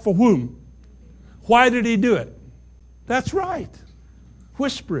himself for whom? Why did he do it? That's right.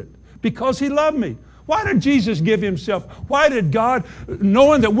 Whisper it. Because he loved me. Why did Jesus give himself? Why did God,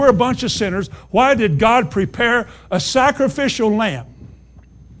 knowing that we're a bunch of sinners, why did God prepare a sacrificial lamb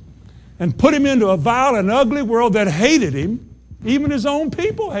and put him into a vile and ugly world that hated him? Even his own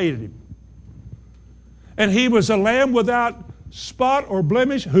people hated him. And he was a lamb without spot or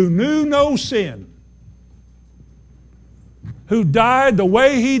blemish, who knew no sin, who died the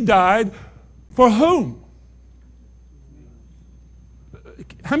way he died. For whom?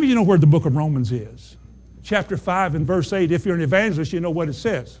 How many of you know where the book of Romans is? Chapter 5 and verse 8. If you're an evangelist, you know what it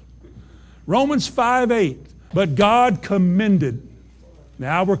says. Romans 5:8. But God commended.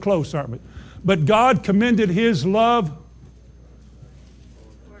 Now we're close, aren't we? But God commended his love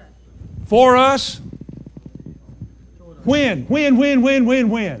for us. When?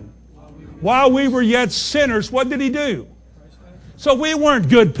 While we were yet sinners, what did he do? So we weren't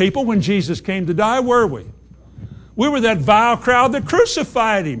good people when Jesus came to die, were we? We were that vile crowd that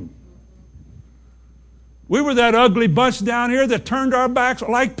crucified him. We were that ugly bunch down here that turned our backs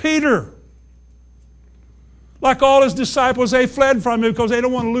like Peter. Like all his disciples, they fled from him because they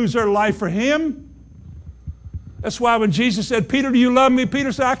don't want to lose their life for him. That's why when Jesus said, Peter, do you love me?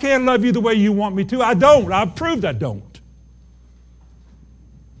 Peter said, I can't love you the way you want me to. I don't. I've proved I don't.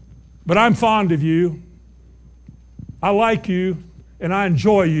 But I'm fond of you. I like you and I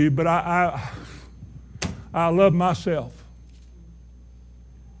enjoy you, but I love myself.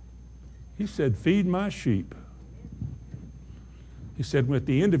 He said, feed my sheep. He said, at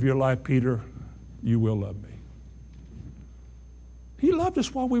the end of your life, Peter, you will love me. He loved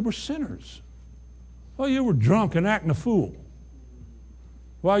us while we were sinners. While you were drunk and acting a fool.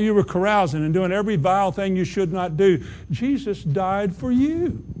 While you were carousing and doing every vile thing you should not do. Jesus died for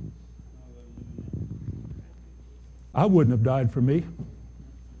you. I wouldn't have died for me.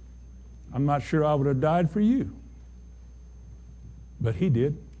 I'm not sure I would have died for you. But he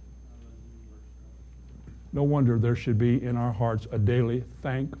did. No wonder there should be in our hearts a daily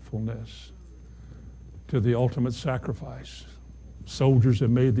thankfulness to the ultimate sacrifice. Soldiers have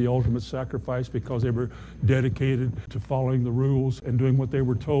made the ultimate sacrifice because they were dedicated to following the rules and doing what they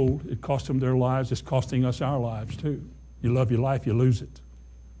were told. It cost them their lives. It's costing us our lives too. You love your life, you lose it.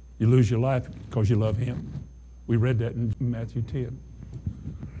 You lose your life because you love him. We read that in Matthew 10.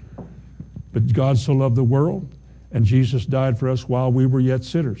 But God so loved the world, and Jesus died for us while we were yet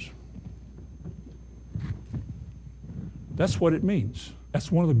sinners. That's what it means.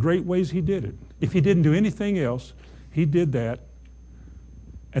 That's one of the great ways he did it. If he didn't do anything else, he did that.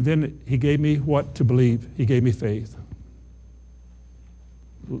 And then he gave me what to believe. He gave me faith.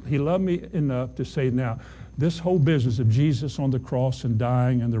 He loved me enough to say, now, this whole business of Jesus on the cross and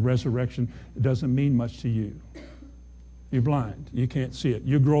dying and the resurrection, it doesn't mean much to you. You're blind. You can't see it.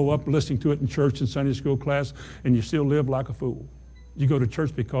 You grow up listening to it in church and Sunday school class, and you still live like a fool. You go to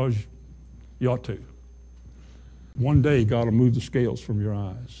church because you ought to. One day, God will move the scales from your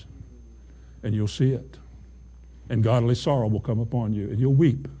eyes, and you'll see it. And godly sorrow will come upon you, and you'll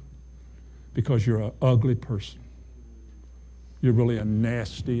weep because you're an ugly person. You're really a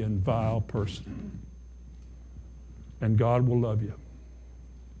nasty and vile person. And God will love you.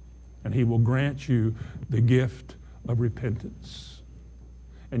 And he will grant you the gift of repentance.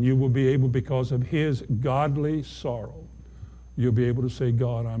 And you will be able, because of his godly sorrow, you'll be able to say,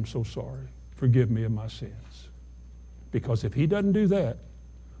 God, I'm so sorry. Forgive me of my sins. Because if he doesn't do that,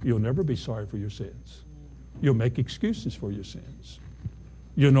 you'll never be sorry for your sins. You'll make excuses for your sins.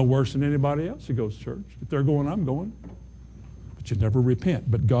 You're no worse than anybody else who goes to church. If they're going, I'm going. But you never repent.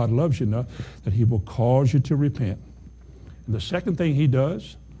 But God loves you enough that he will cause you to repent. And the second thing he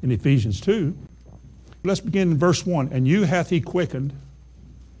does in Ephesians 2, let's begin in verse 1. And you hath he quickened,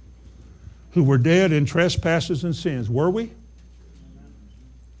 who were dead in trespasses and sins. Were we?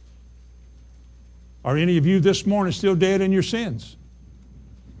 Are any of you this morning still dead in your sins?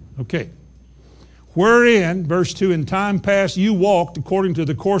 Okay. Wherein, verse 2, in time past you walked according to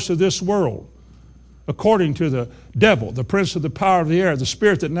the course of this world, according to the devil, the prince of the power of the air, the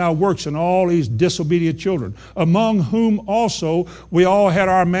spirit that now works in all these disobedient children, among whom also we all had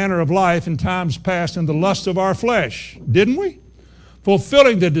our manner of life in times past in the lust of our flesh. Didn't we?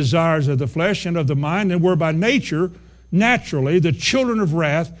 Fulfilling the desires of the flesh and of the mind, and were by nature, naturally, the children of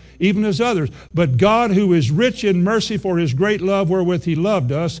wrath, even as others. But God, who is rich in mercy for his great love wherewith he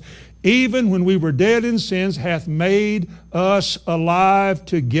loved us, even when we were dead in sins, hath made us alive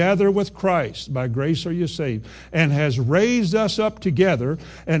together with Christ. By grace are you saved. And has raised us up together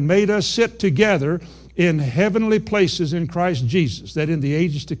and made us sit together in heavenly places in Christ Jesus, that in the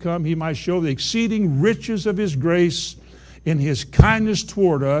ages to come he might show the exceeding riches of his grace in his kindness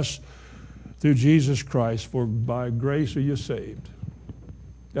toward us through Jesus Christ. For by grace are you saved.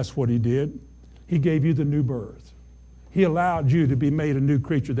 That's what he did. He gave you the new birth. He allowed you to be made a new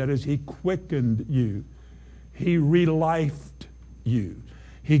creature. That is, he quickened you. He relifed you.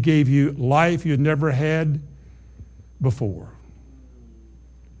 He gave you life you'd never had before.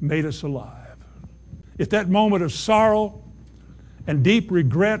 Made us alive. At that moment of sorrow and deep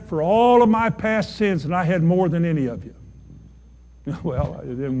regret for all of my past sins, and I had more than any of you. Well,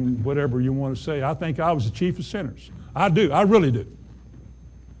 then whatever you want to say, I think I was the chief of sinners. I do. I really do.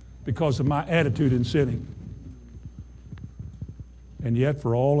 Because of my attitude in sinning. And yet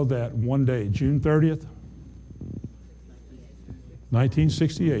for all of that, one day, June 30th,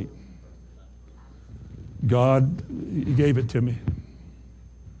 1968, God gave it to me.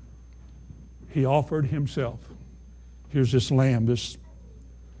 He offered himself. Here's this lamb that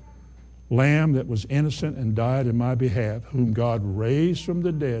was innocent and died in my behalf, whom God raised from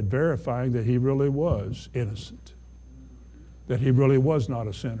the dead, verifying that he really was innocent, that he really was not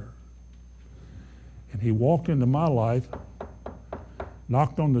a sinner. And he walked into my life,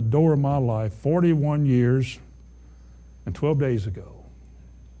 knocked on the door of my life 41 years and 12 days ago,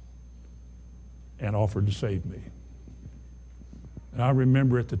 and offered to save me. And I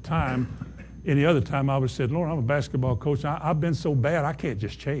remember at the time, any other time I would have said, Lord, I'm a basketball coach. I've been so bad, I can't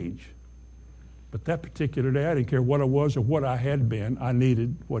just change. But that particular day, I didn't care what I was or what I had been. I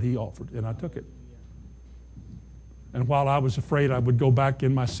needed what he offered, and I took it. And while I was afraid I would go back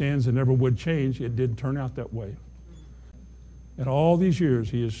in my sins and never would change, it didn't turn out that way. And all these years,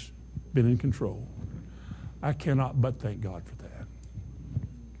 he has been in control. I cannot but thank God for that.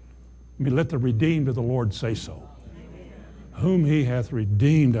 I mean, let the redeemed of the Lord say so. Whom he hath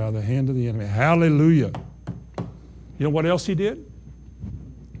redeemed out of the hand of the enemy. Hallelujah. You know what else he did?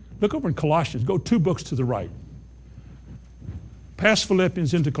 Look over in Colossians. Go 2 books to the right. Pass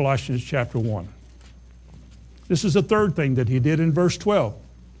Philippians into Colossians chapter 1. This is the third thing that he did in verse 12.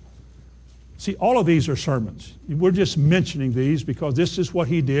 See, all of these are sermons. We're just mentioning these because this is what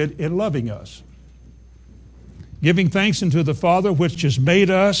he did in loving us. Giving thanks unto the Father, which has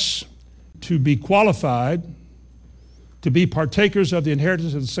made us to be qualified to be partakers of the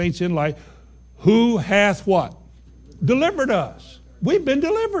inheritance of the saints in light, who hath what? Delivered us. We've been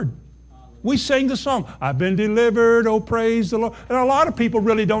delivered. We sang the song, I've been delivered, oh praise the Lord. And a lot of people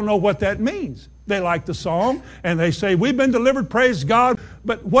really don't know what that means. They like the song and they say, we've been delivered, praise God.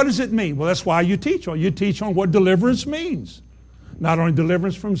 But what does it mean? Well, that's why you teach on. You teach on what deliverance means. Not only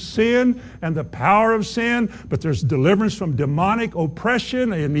deliverance from sin and the power of sin, but there's deliverance from demonic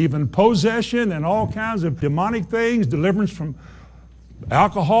oppression and even possession and all kinds of demonic things. Deliverance from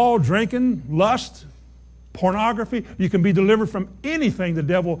alcohol, drinking, lust, pornography. You can be delivered from anything the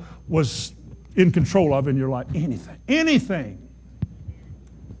devil was in control of in your life. Anything. Anything.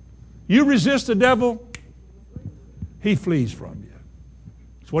 You resist the devil, he flees from you.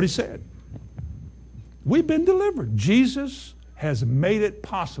 That's what he said. We've been delivered. Jesus has made it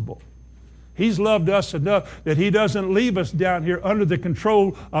possible. He's loved us enough that he doesn't leave us down here under the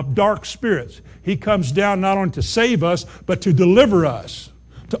control of dark spirits. He comes down not only to save us, but to deliver us,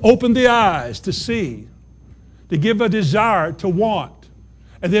 to open the eyes, to see, to give a desire, to want.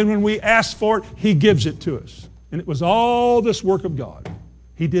 And then when we ask for it, he gives it to us. And it was all this work of God.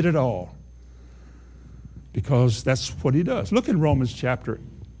 He did it all. Because that's what he does. Look in Romans chapter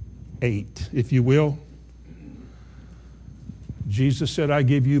 8, if you will. Jesus said, I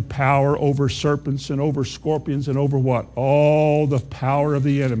give you power over serpents and over scorpions and over what? All the power of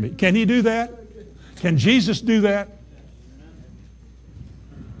the enemy. Can he do that? Can Jesus do that?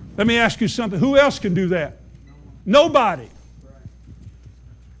 Let me ask you something. Who else can do that? Nobody.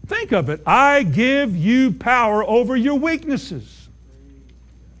 Think of it. I give you power over your weaknesses.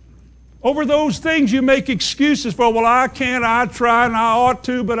 Over those things you make excuses for. Well, I can't, I try, and I ought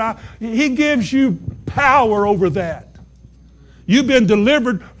to, but he gives you power over that. You've been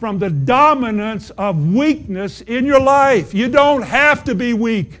delivered from the dominance of weakness in your life. You don't have to be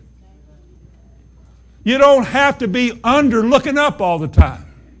weak. You don't have to be under looking up all the time.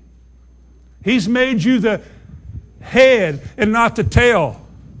 He's made you the head and not the tail,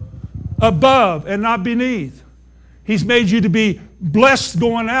 above and not beneath. He's made you to be blessed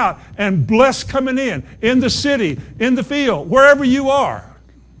going out and blessed coming in the city, in the field, wherever you are.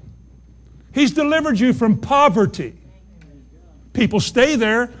 He's delivered you from poverty. People stay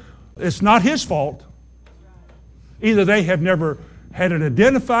there. It's not his fault. Either they have never had it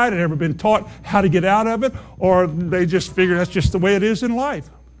identified and never been taught how to get out of it, or they just figure that's just the way it is in life.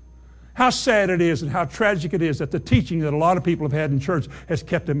 How sad it is and how tragic it is that the teaching that a lot of people have had in church has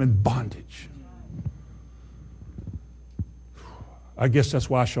kept them in bondage. I guess that's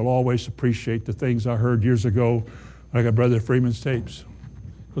why I shall always appreciate the things I heard years ago, like at Brother Freeman's tapes.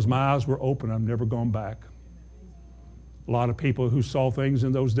 Because my eyes were open, I've never gone back. A lot of people who saw things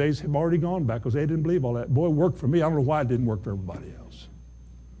in those days have already gone back because they didn't believe all that. Boy, it worked for me. I don't know why it didn't work for everybody else.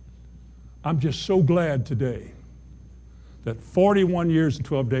 I'm just so glad today that 41 years and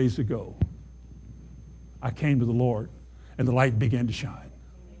 12 days ago, I came to the Lord and the light began to shine.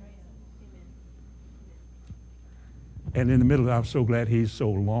 And in the middle of it, I'm so glad he's so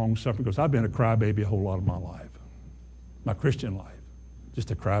long-suffering because I've been a crybaby a whole lot of my life. My Christian life. Just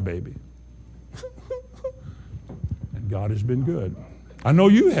a crybaby. And God has been good. I know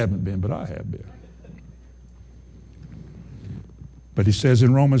you haven't been, but I have been. But he says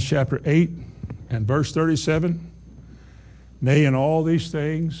in Romans chapter 8 and verse 37, nay, in all these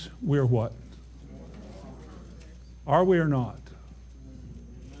things, we're what? Are we or not?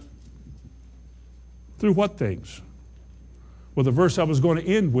 Through what things? Well, the verse I was going to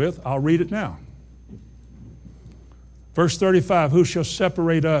end with, I'll read it now. Verse 35, who shall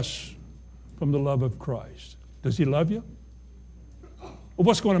separate us from the love of Christ? Does he love you? Well,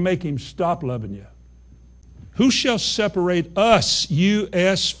 what's going to make him stop loving you? Who shall separate us,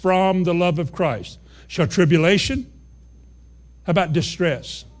 U.S., from the love of Christ? Shall tribulation? How about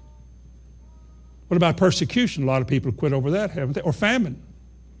distress? What about persecution? A lot of people quit over that, haven't they? Or famine?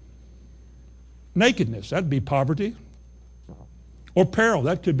 Nakedness, that'd be poverty. Or peril,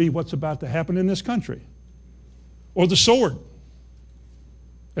 that could be what's about to happen in this country. Or the sword.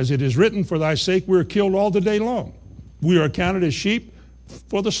 As it is written, for thy sake we are killed all the day long. We are accounted as sheep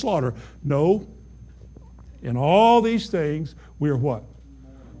for the slaughter. No. In all these things, we are what?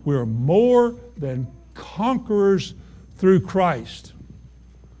 We are more than conquerors through Christ,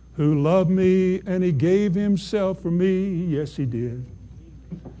 who loved me and he gave himself for me. Yes, he did.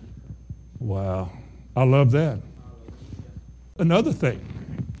 Wow. I love that. Another thing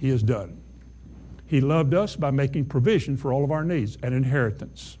he has done. He loved us by making provision for all of our needs, an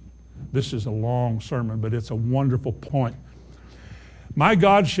inheritance. This is a long sermon, but it's a wonderful point. My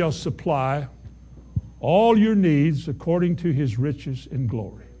God shall supply all your needs according to his riches and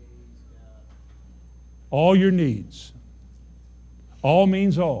glory. All your needs. All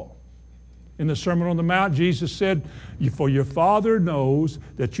means all. In the Sermon on the Mount, Jesus said, for your Father knows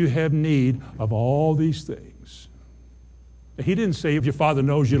that you have need of all these things. He didn't say if your Father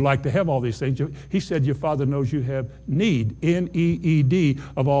knows you'd like to have all these things. He said your Father knows you have need, N-E-E-D,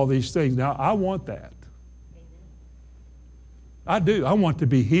 of all these things. Now, I want that. I do. I want to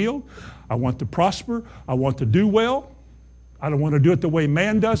be healed. I want to prosper. I want to do well. I don't want to do it the way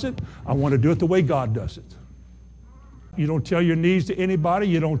man does it. I want to do it the way God does it. You don't tell your needs to anybody.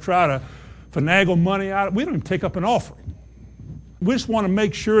 You don't try to finagle money out. We don't even take up an offering. We just want to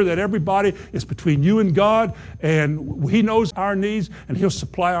make sure that everybody is between you and God, and he knows our needs, and he'll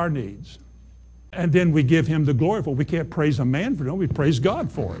supply our needs. And then we give him the glory for it. We can't praise a man for it. We praise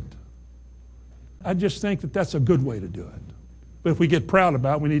God for it. I just think that that's a good way to do it. But if we get proud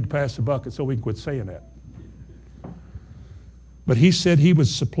about it, we need to pass the bucket so we can quit saying that. But he said he would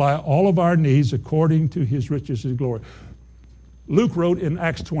supply all of our needs according to his riches and glory. Luke wrote in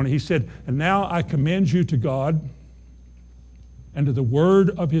Acts 20, he said, and now I commend you to God and to the word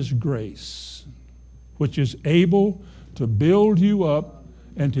of his grace, which is able to build you up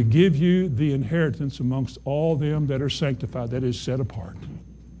and to give you the inheritance amongst all them that are sanctified, that is set apart.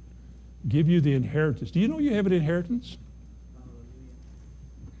 Give you the inheritance. Do you know you have an inheritance?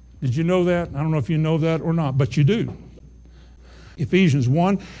 Did you know that? I don't know if you know that or not, but you do. Ephesians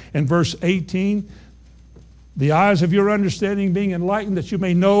 1 and verse 18, the eyes of your understanding being enlightened, that you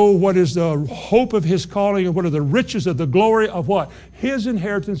may know what is the hope of his calling and what are the riches of the glory of what? His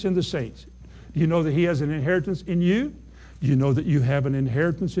inheritance in the saints. Do you know that he has an inheritance in you? Do you know that you have an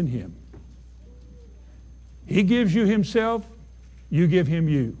inheritance in him? He gives you himself, you give him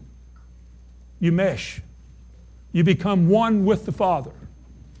you. You mesh. You become one with the Father.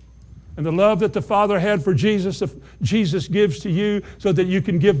 And the love that the Father had for Jesus, Jesus gives to you so that you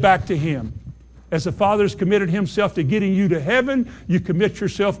can give back to him. As the Father's committed himself to getting you to heaven, you commit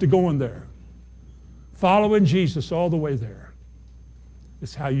yourself to going there. Following Jesus all the way there.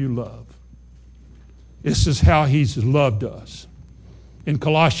 It's how you love. This is how he's loved us. In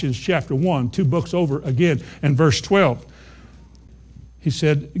Colossians chapter 1, 2 books over again, and verse 12, he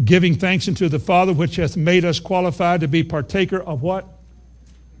said, giving thanks unto the Father which hath made us qualified to be partaker of what?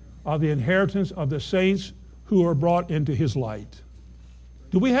 Of the inheritance of the saints who are brought into his light.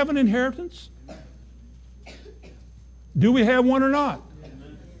 Do we have an inheritance? Do we have one or not?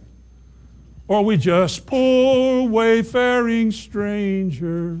 Or are we just poor wayfaring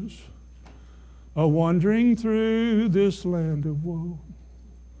strangers, a-wandering through this land of woe?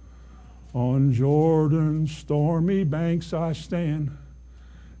 On Jordan's stormy banks I stand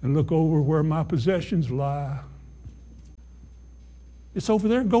and look over where my possessions lie. It's over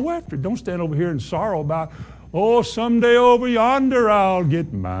there. Go after it. Don't stand over here in sorrow about, oh, someday over yonder I'll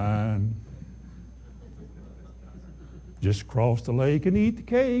get mine. Just cross the lake and eat the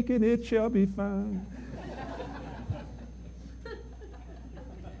cake and it shall be fine.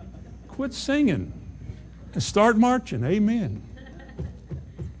 Quit singing and start marching. Amen.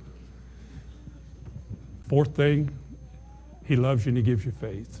 Fourth thing, he loves you and he gives you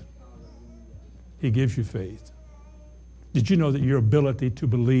faith. He gives you faith. Did you know that your ability to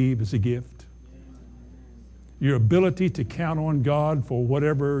believe is a gift? Your ability to count on God for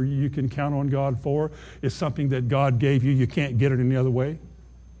whatever you can count on God for is something that God gave you. You can't get it any other way.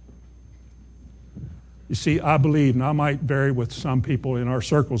 You see, I believe, and I might vary with some people in our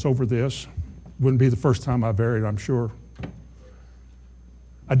circles over this. Wouldn't be the first time I varied, I'm sure.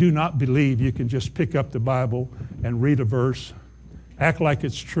 I do not believe you can just pick up the Bible and read a verse, act like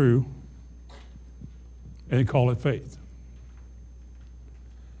it's true, and call it faith.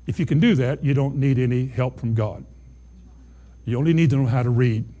 If you can do that, you don't need any help from God. You only need to know how to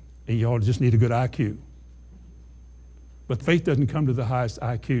read, and you all just need a good IQ. But faith doesn't come to the highest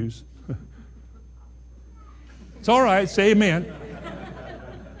IQs. It's all right, say amen.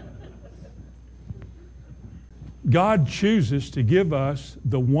 God chooses to give us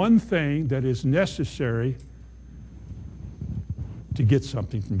the one thing that is necessary to get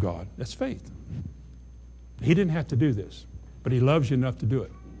something from God. That's faith. He didn't have to do this, but he loves you enough to do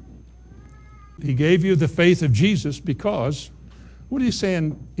it. He gave you the faith of Jesus because, what do you say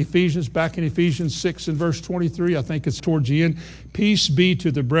in Ephesians, back in Ephesians 6 and verse 23, I think it's towards the end, peace be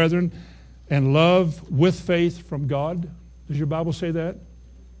to the brethren and love with faith from God. Does your Bible say that?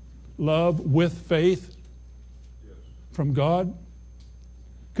 Love with faith from God?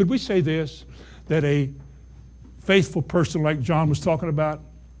 Could we say this, that a faithful person like John was talking about,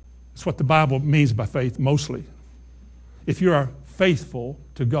 that's what the Bible means by faith mostly. If you are faithful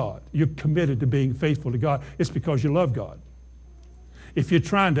to God, you're committed to being faithful to God, it's because you love God. If you're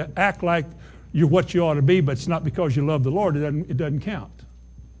trying to act like you're what you ought to be, but it's not because you love the Lord, it doesn't count.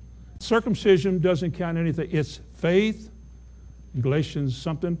 Circumcision doesn't count anything. It's faith, in Galatians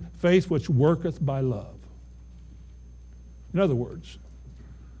something, faith which worketh by love. In other words,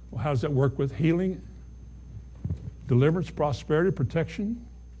 well, how does that work with healing, deliverance, prosperity, protection?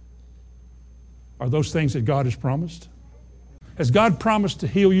 Are those things that God has promised? Has God promised to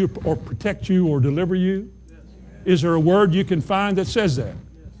heal you or protect you or deliver you? Yes. Is there a word you can find that says that?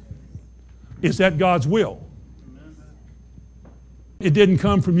 Yes. Is that God's will? Amen. It didn't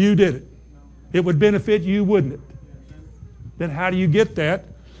come from you, did it? No. It would benefit you, wouldn't it? Yes. Then how do you get that?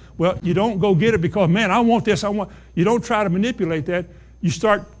 Well, you don't go get it because, man, I want this, You don't try to manipulate that. You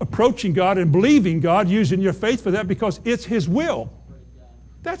start approaching God and believing God, using your faith for that because it's His will.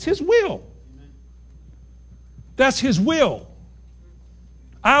 That's His will. That's His will.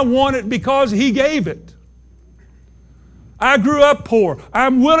 I want it because He gave it. I grew up poor.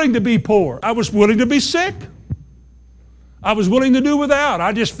 I'm willing to be poor. I was willing to be sick. I was willing to do without.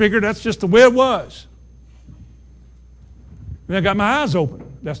 I just figured that's just the way it was. And I got my eyes open.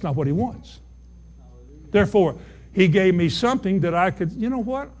 That's not what He wants. Therefore, He gave me something that I could, you know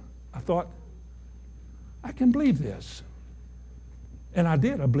what? I thought, I can believe this. And I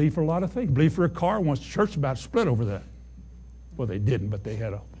did. I believed for a lot of things. I believed for a car once. The church about split over that. Well, they didn't, but they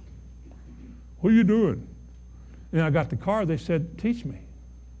had a, what are you doing? And I got the car. They said, teach me.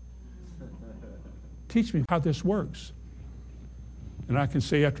 Teach me how this works. And I can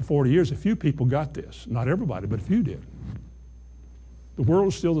say after 40 years, a few people got this. Not everybody, but a few did. The world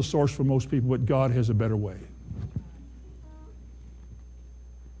is still the source for most people, but God has a better way.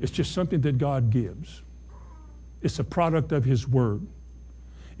 It's just something that God gives. It's a product of His Word.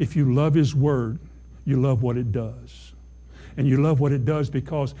 If you love His Word, you love what it does. And you love what it does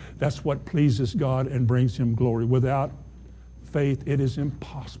because that's what pleases God and brings Him glory. Without faith, it is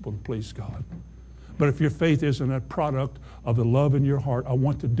impossible to please God. But if your faith isn't a product of the love in your heart, I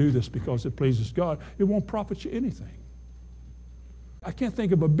want to do this because it pleases God, it won't profit you anything. I can't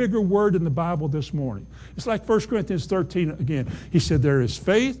think of a bigger word in the Bible this morning. It's like 1 Corinthians 13 again. He said there is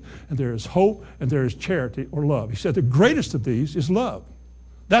faith, and there is hope, and there is charity or love. He said the greatest of these is love.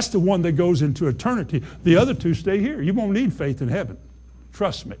 That's the one that goes into eternity. The other two stay here. You won't need faith in heaven.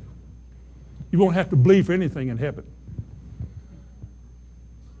 Trust me. You won't have to believe for anything in heaven.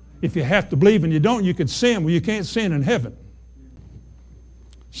 If you have to believe and you don't, you can sin. Well, you can't sin in heaven.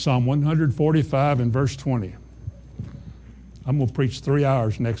 Psalm 145 and verse 20. I'm going to preach 3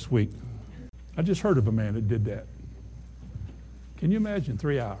 hours next week. I just heard of a man that did that. Can you imagine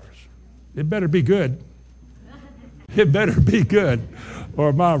 3 hours? It better be good. It better be good,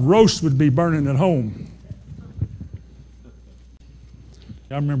 or my roast would be burning at home.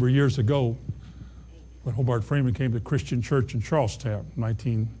 I remember years ago when Hobart Freeman came to the Christian church in Charlestown,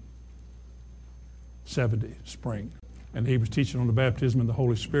 1970, spring. And he was teaching on the baptism in the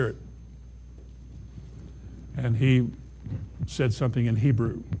Holy Spirit. And he said something in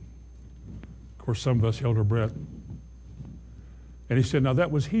Hebrew. Of course, some of us held our breath. And he said, now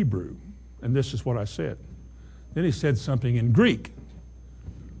that was Hebrew, and this is what I said. Then he said something in Greek.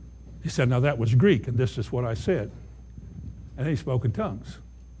 He said, now that was Greek, and this is what I said. And then he spoke in tongues.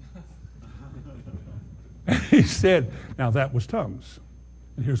 And he said, now that was tongues.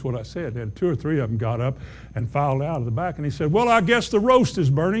 And here's what I said. And 2 or 3 of them got up and filed out of the back, and he said, well, I guess the roast is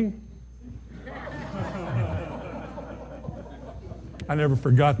burning. I never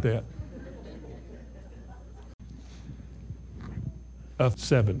forgot that. A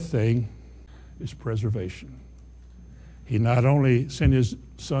seventh thing is preservation. He not only sent His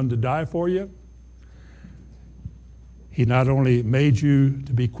Son to die for you, He not only made you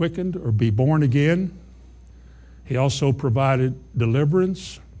to be quickened or be born again, He also provided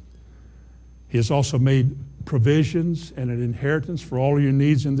deliverance. He has also made provisions and an inheritance for all of your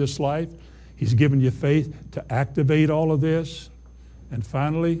needs in this life. He's given you faith to activate all of this. And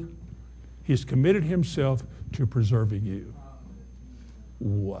finally, He's committed Himself to preserving you.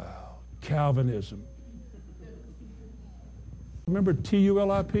 Wow. Calvinism. Remember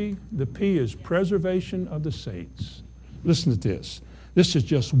TULIP? The P is preservation of the saints. Listen to this. This is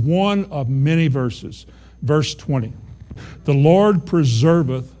just one of many verses. Verse 20. The Lord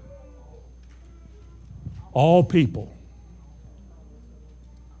preserveth all people.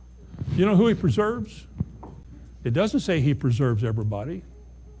 You know who He preserves? It doesn't say He preserves everybody.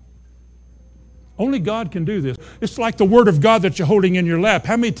 Only God can do this. It's like the Word of God that you're holding in your lap.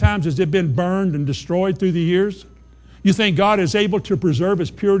 How many times has it been burned and destroyed through the years? You think God is able to preserve His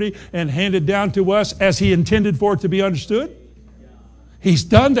purity and hand it down to us as He intended for it to be understood? He's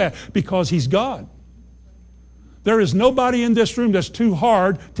done that because He's God. There is nobody in this room that's too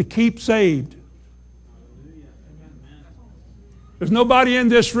hard to keep saved. There's nobody in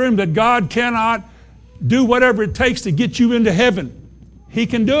this room that God cannot do whatever it takes to get you into heaven. He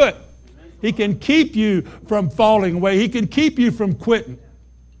can do it. He can keep you from falling away. He can keep you from quitting.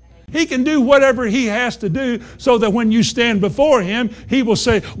 He can do whatever He has to do so that when you stand before Him, He will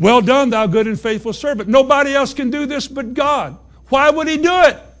say, well done, thou good and faithful servant. Nobody else can do this but God. Why would He do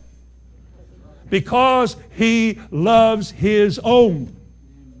it? Because He loves His own.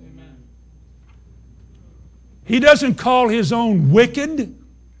 He doesn't call His own wicked.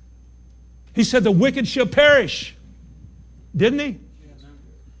 He said the wicked shall perish. Didn't He?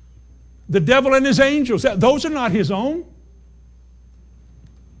 The devil and his angels, those are not His own.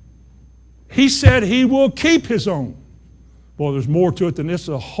 He said He will keep His own. Boy, there's more to it than this.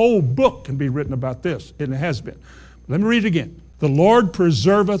 A whole book can be written about this, and it has been. Let me read it again. The Lord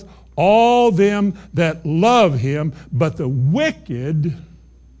preserveth all them that love Him, but the wicked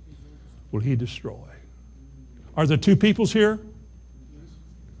will He destroy. Are there two peoples here?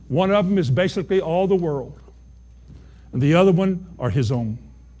 One of them is basically all the world, and the other one are His own.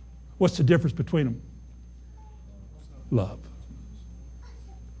 What's the difference between them? love.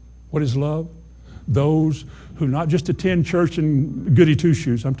 What is love? Those who not just attend church in goody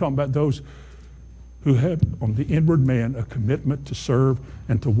two-shoes. I'm talking about those who have on the inward man a commitment to serve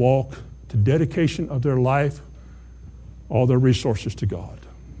and to walk, to dedication of their life, all their resources to God.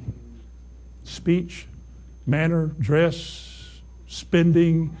 Speech, manner, dress,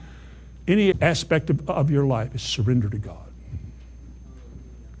 spending, any aspect of your life is surrender to God.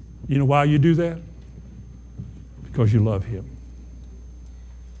 You know why you do that? Because you love Him.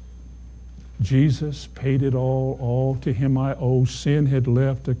 Jesus paid it all to Him I owe. Sin had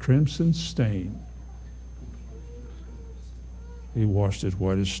left a crimson stain. He washed it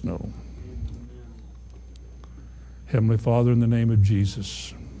white as snow. Heavenly Father, in the name of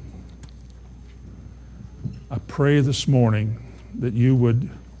Jesus, I pray this morning that you would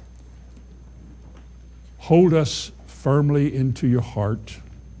hold us firmly into your heart,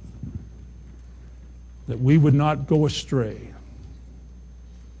 that we would not go astray,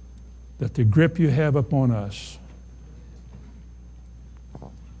 that the grip you have upon us,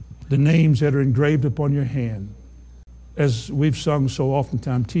 the names that are engraved upon your hand, as we've sung so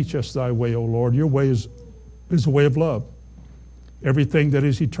oftentimes, teach us thy way, O Lord. Your way is a way of love. Everything that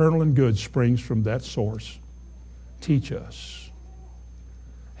is eternal and good springs from that source. Teach us.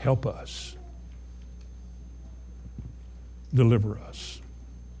 Help us. Deliver us.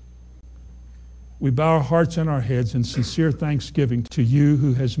 We bow our hearts and our heads in sincere thanksgiving to you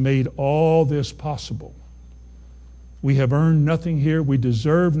who has made all this possible. We have earned nothing here. We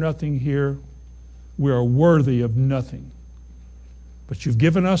deserve nothing here. We are worthy of nothing. But you've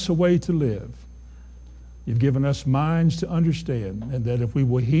given us a way to live. You've given us minds to understand, and that if we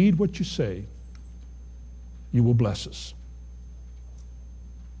will heed what you say, you will bless us.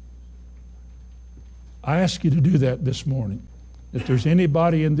 I ask you to do that this morning. If there's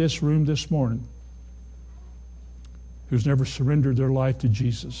anybody in this room this morning who's never surrendered their life to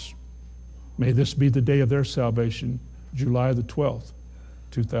Jesus, may this be the day of their salvation, July the 12th,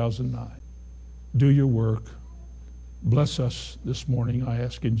 2009. Do your work. Bless us this morning, I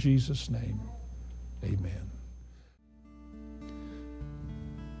ask in Jesus' name. Amen.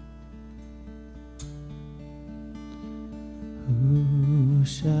 Who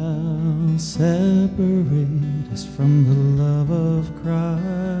shall separate us from the love of Christ?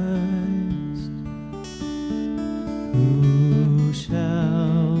 Who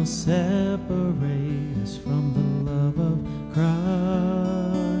shall separate us from the love of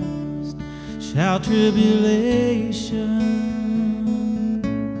Christ? Shall tribulation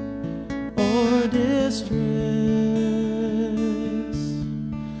or distress,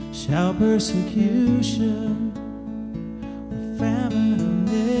 shall persecution, famine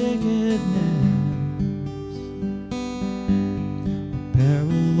or nakedness, or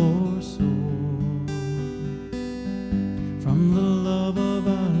peril or sword, from the love of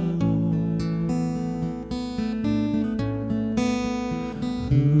our Lord?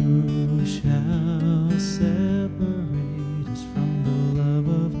 Who shall separate us from the love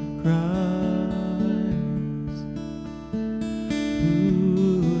of Christ?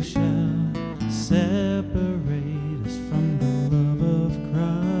 Who shall separate us from the love of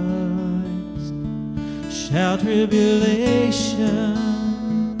Christ? Shall tribulation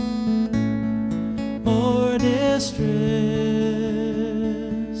or distress,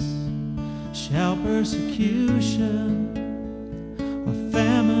 shall persecution or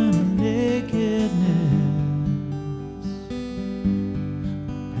famine or nakedness, or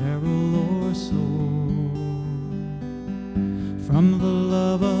peril or sword, from the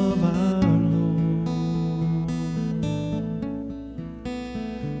love of our Lord?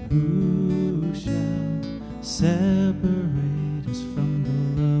 Who shall separate us from the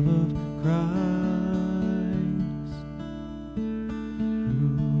love of Christ?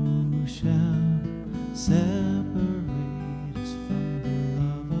 Who shall separate us from the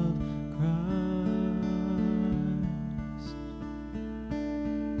love of Christ?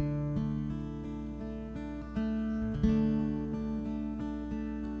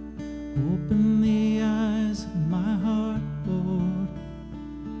 Open the eyes of my heart, Lord.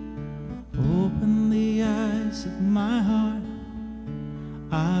 Open the eyes of my heart.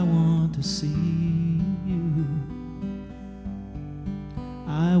 I want to see you.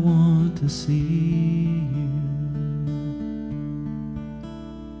 I want to see you.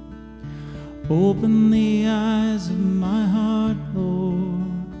 Open the eyes of my heart,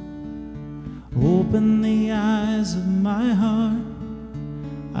 Lord. Open the eyes of my heart.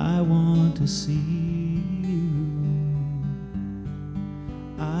 I want to see you.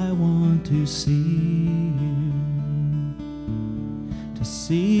 I want to see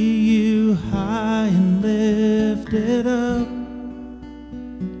you high and lifted lifted up,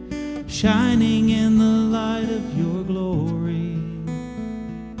 shining in the light of your glory.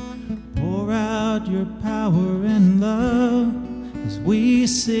 Pour out your power and love as we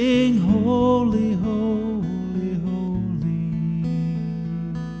sing, holy, holy, holy.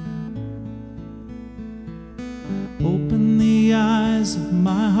 Open the eyes of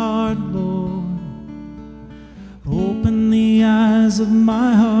my heart, Lord. Open the eyes of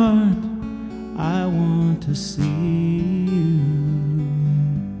my heart. I want to see you.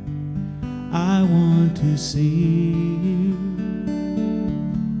 I want to see you.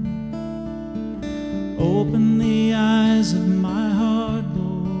 Open the eyes of my heart,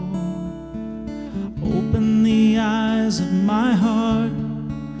 Lord. Open the eyes of my heart.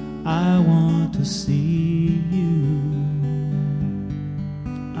 I want to see you.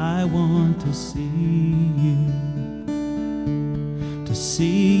 I want to see you. To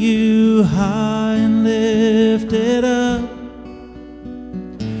see you high and lifted up,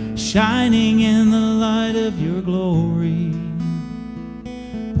 shining in the light of your glory.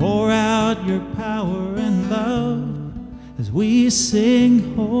 Pour out your power and love as we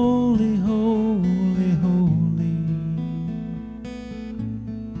sing, holy, holy, holy.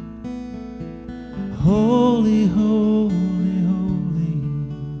 Holy, holy, holy.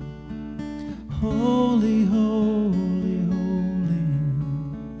 Holy, holy, holy.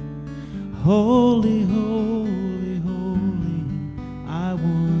 Holy, holy, holy. I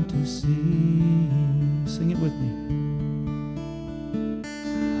want to see you. Sing it with me.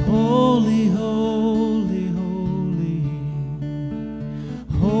 Holy, holy, holy.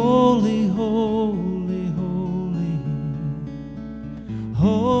 Holy, holy, holy.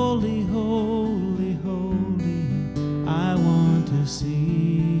 Holy, holy, holy. I want to see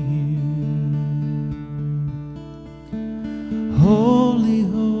you.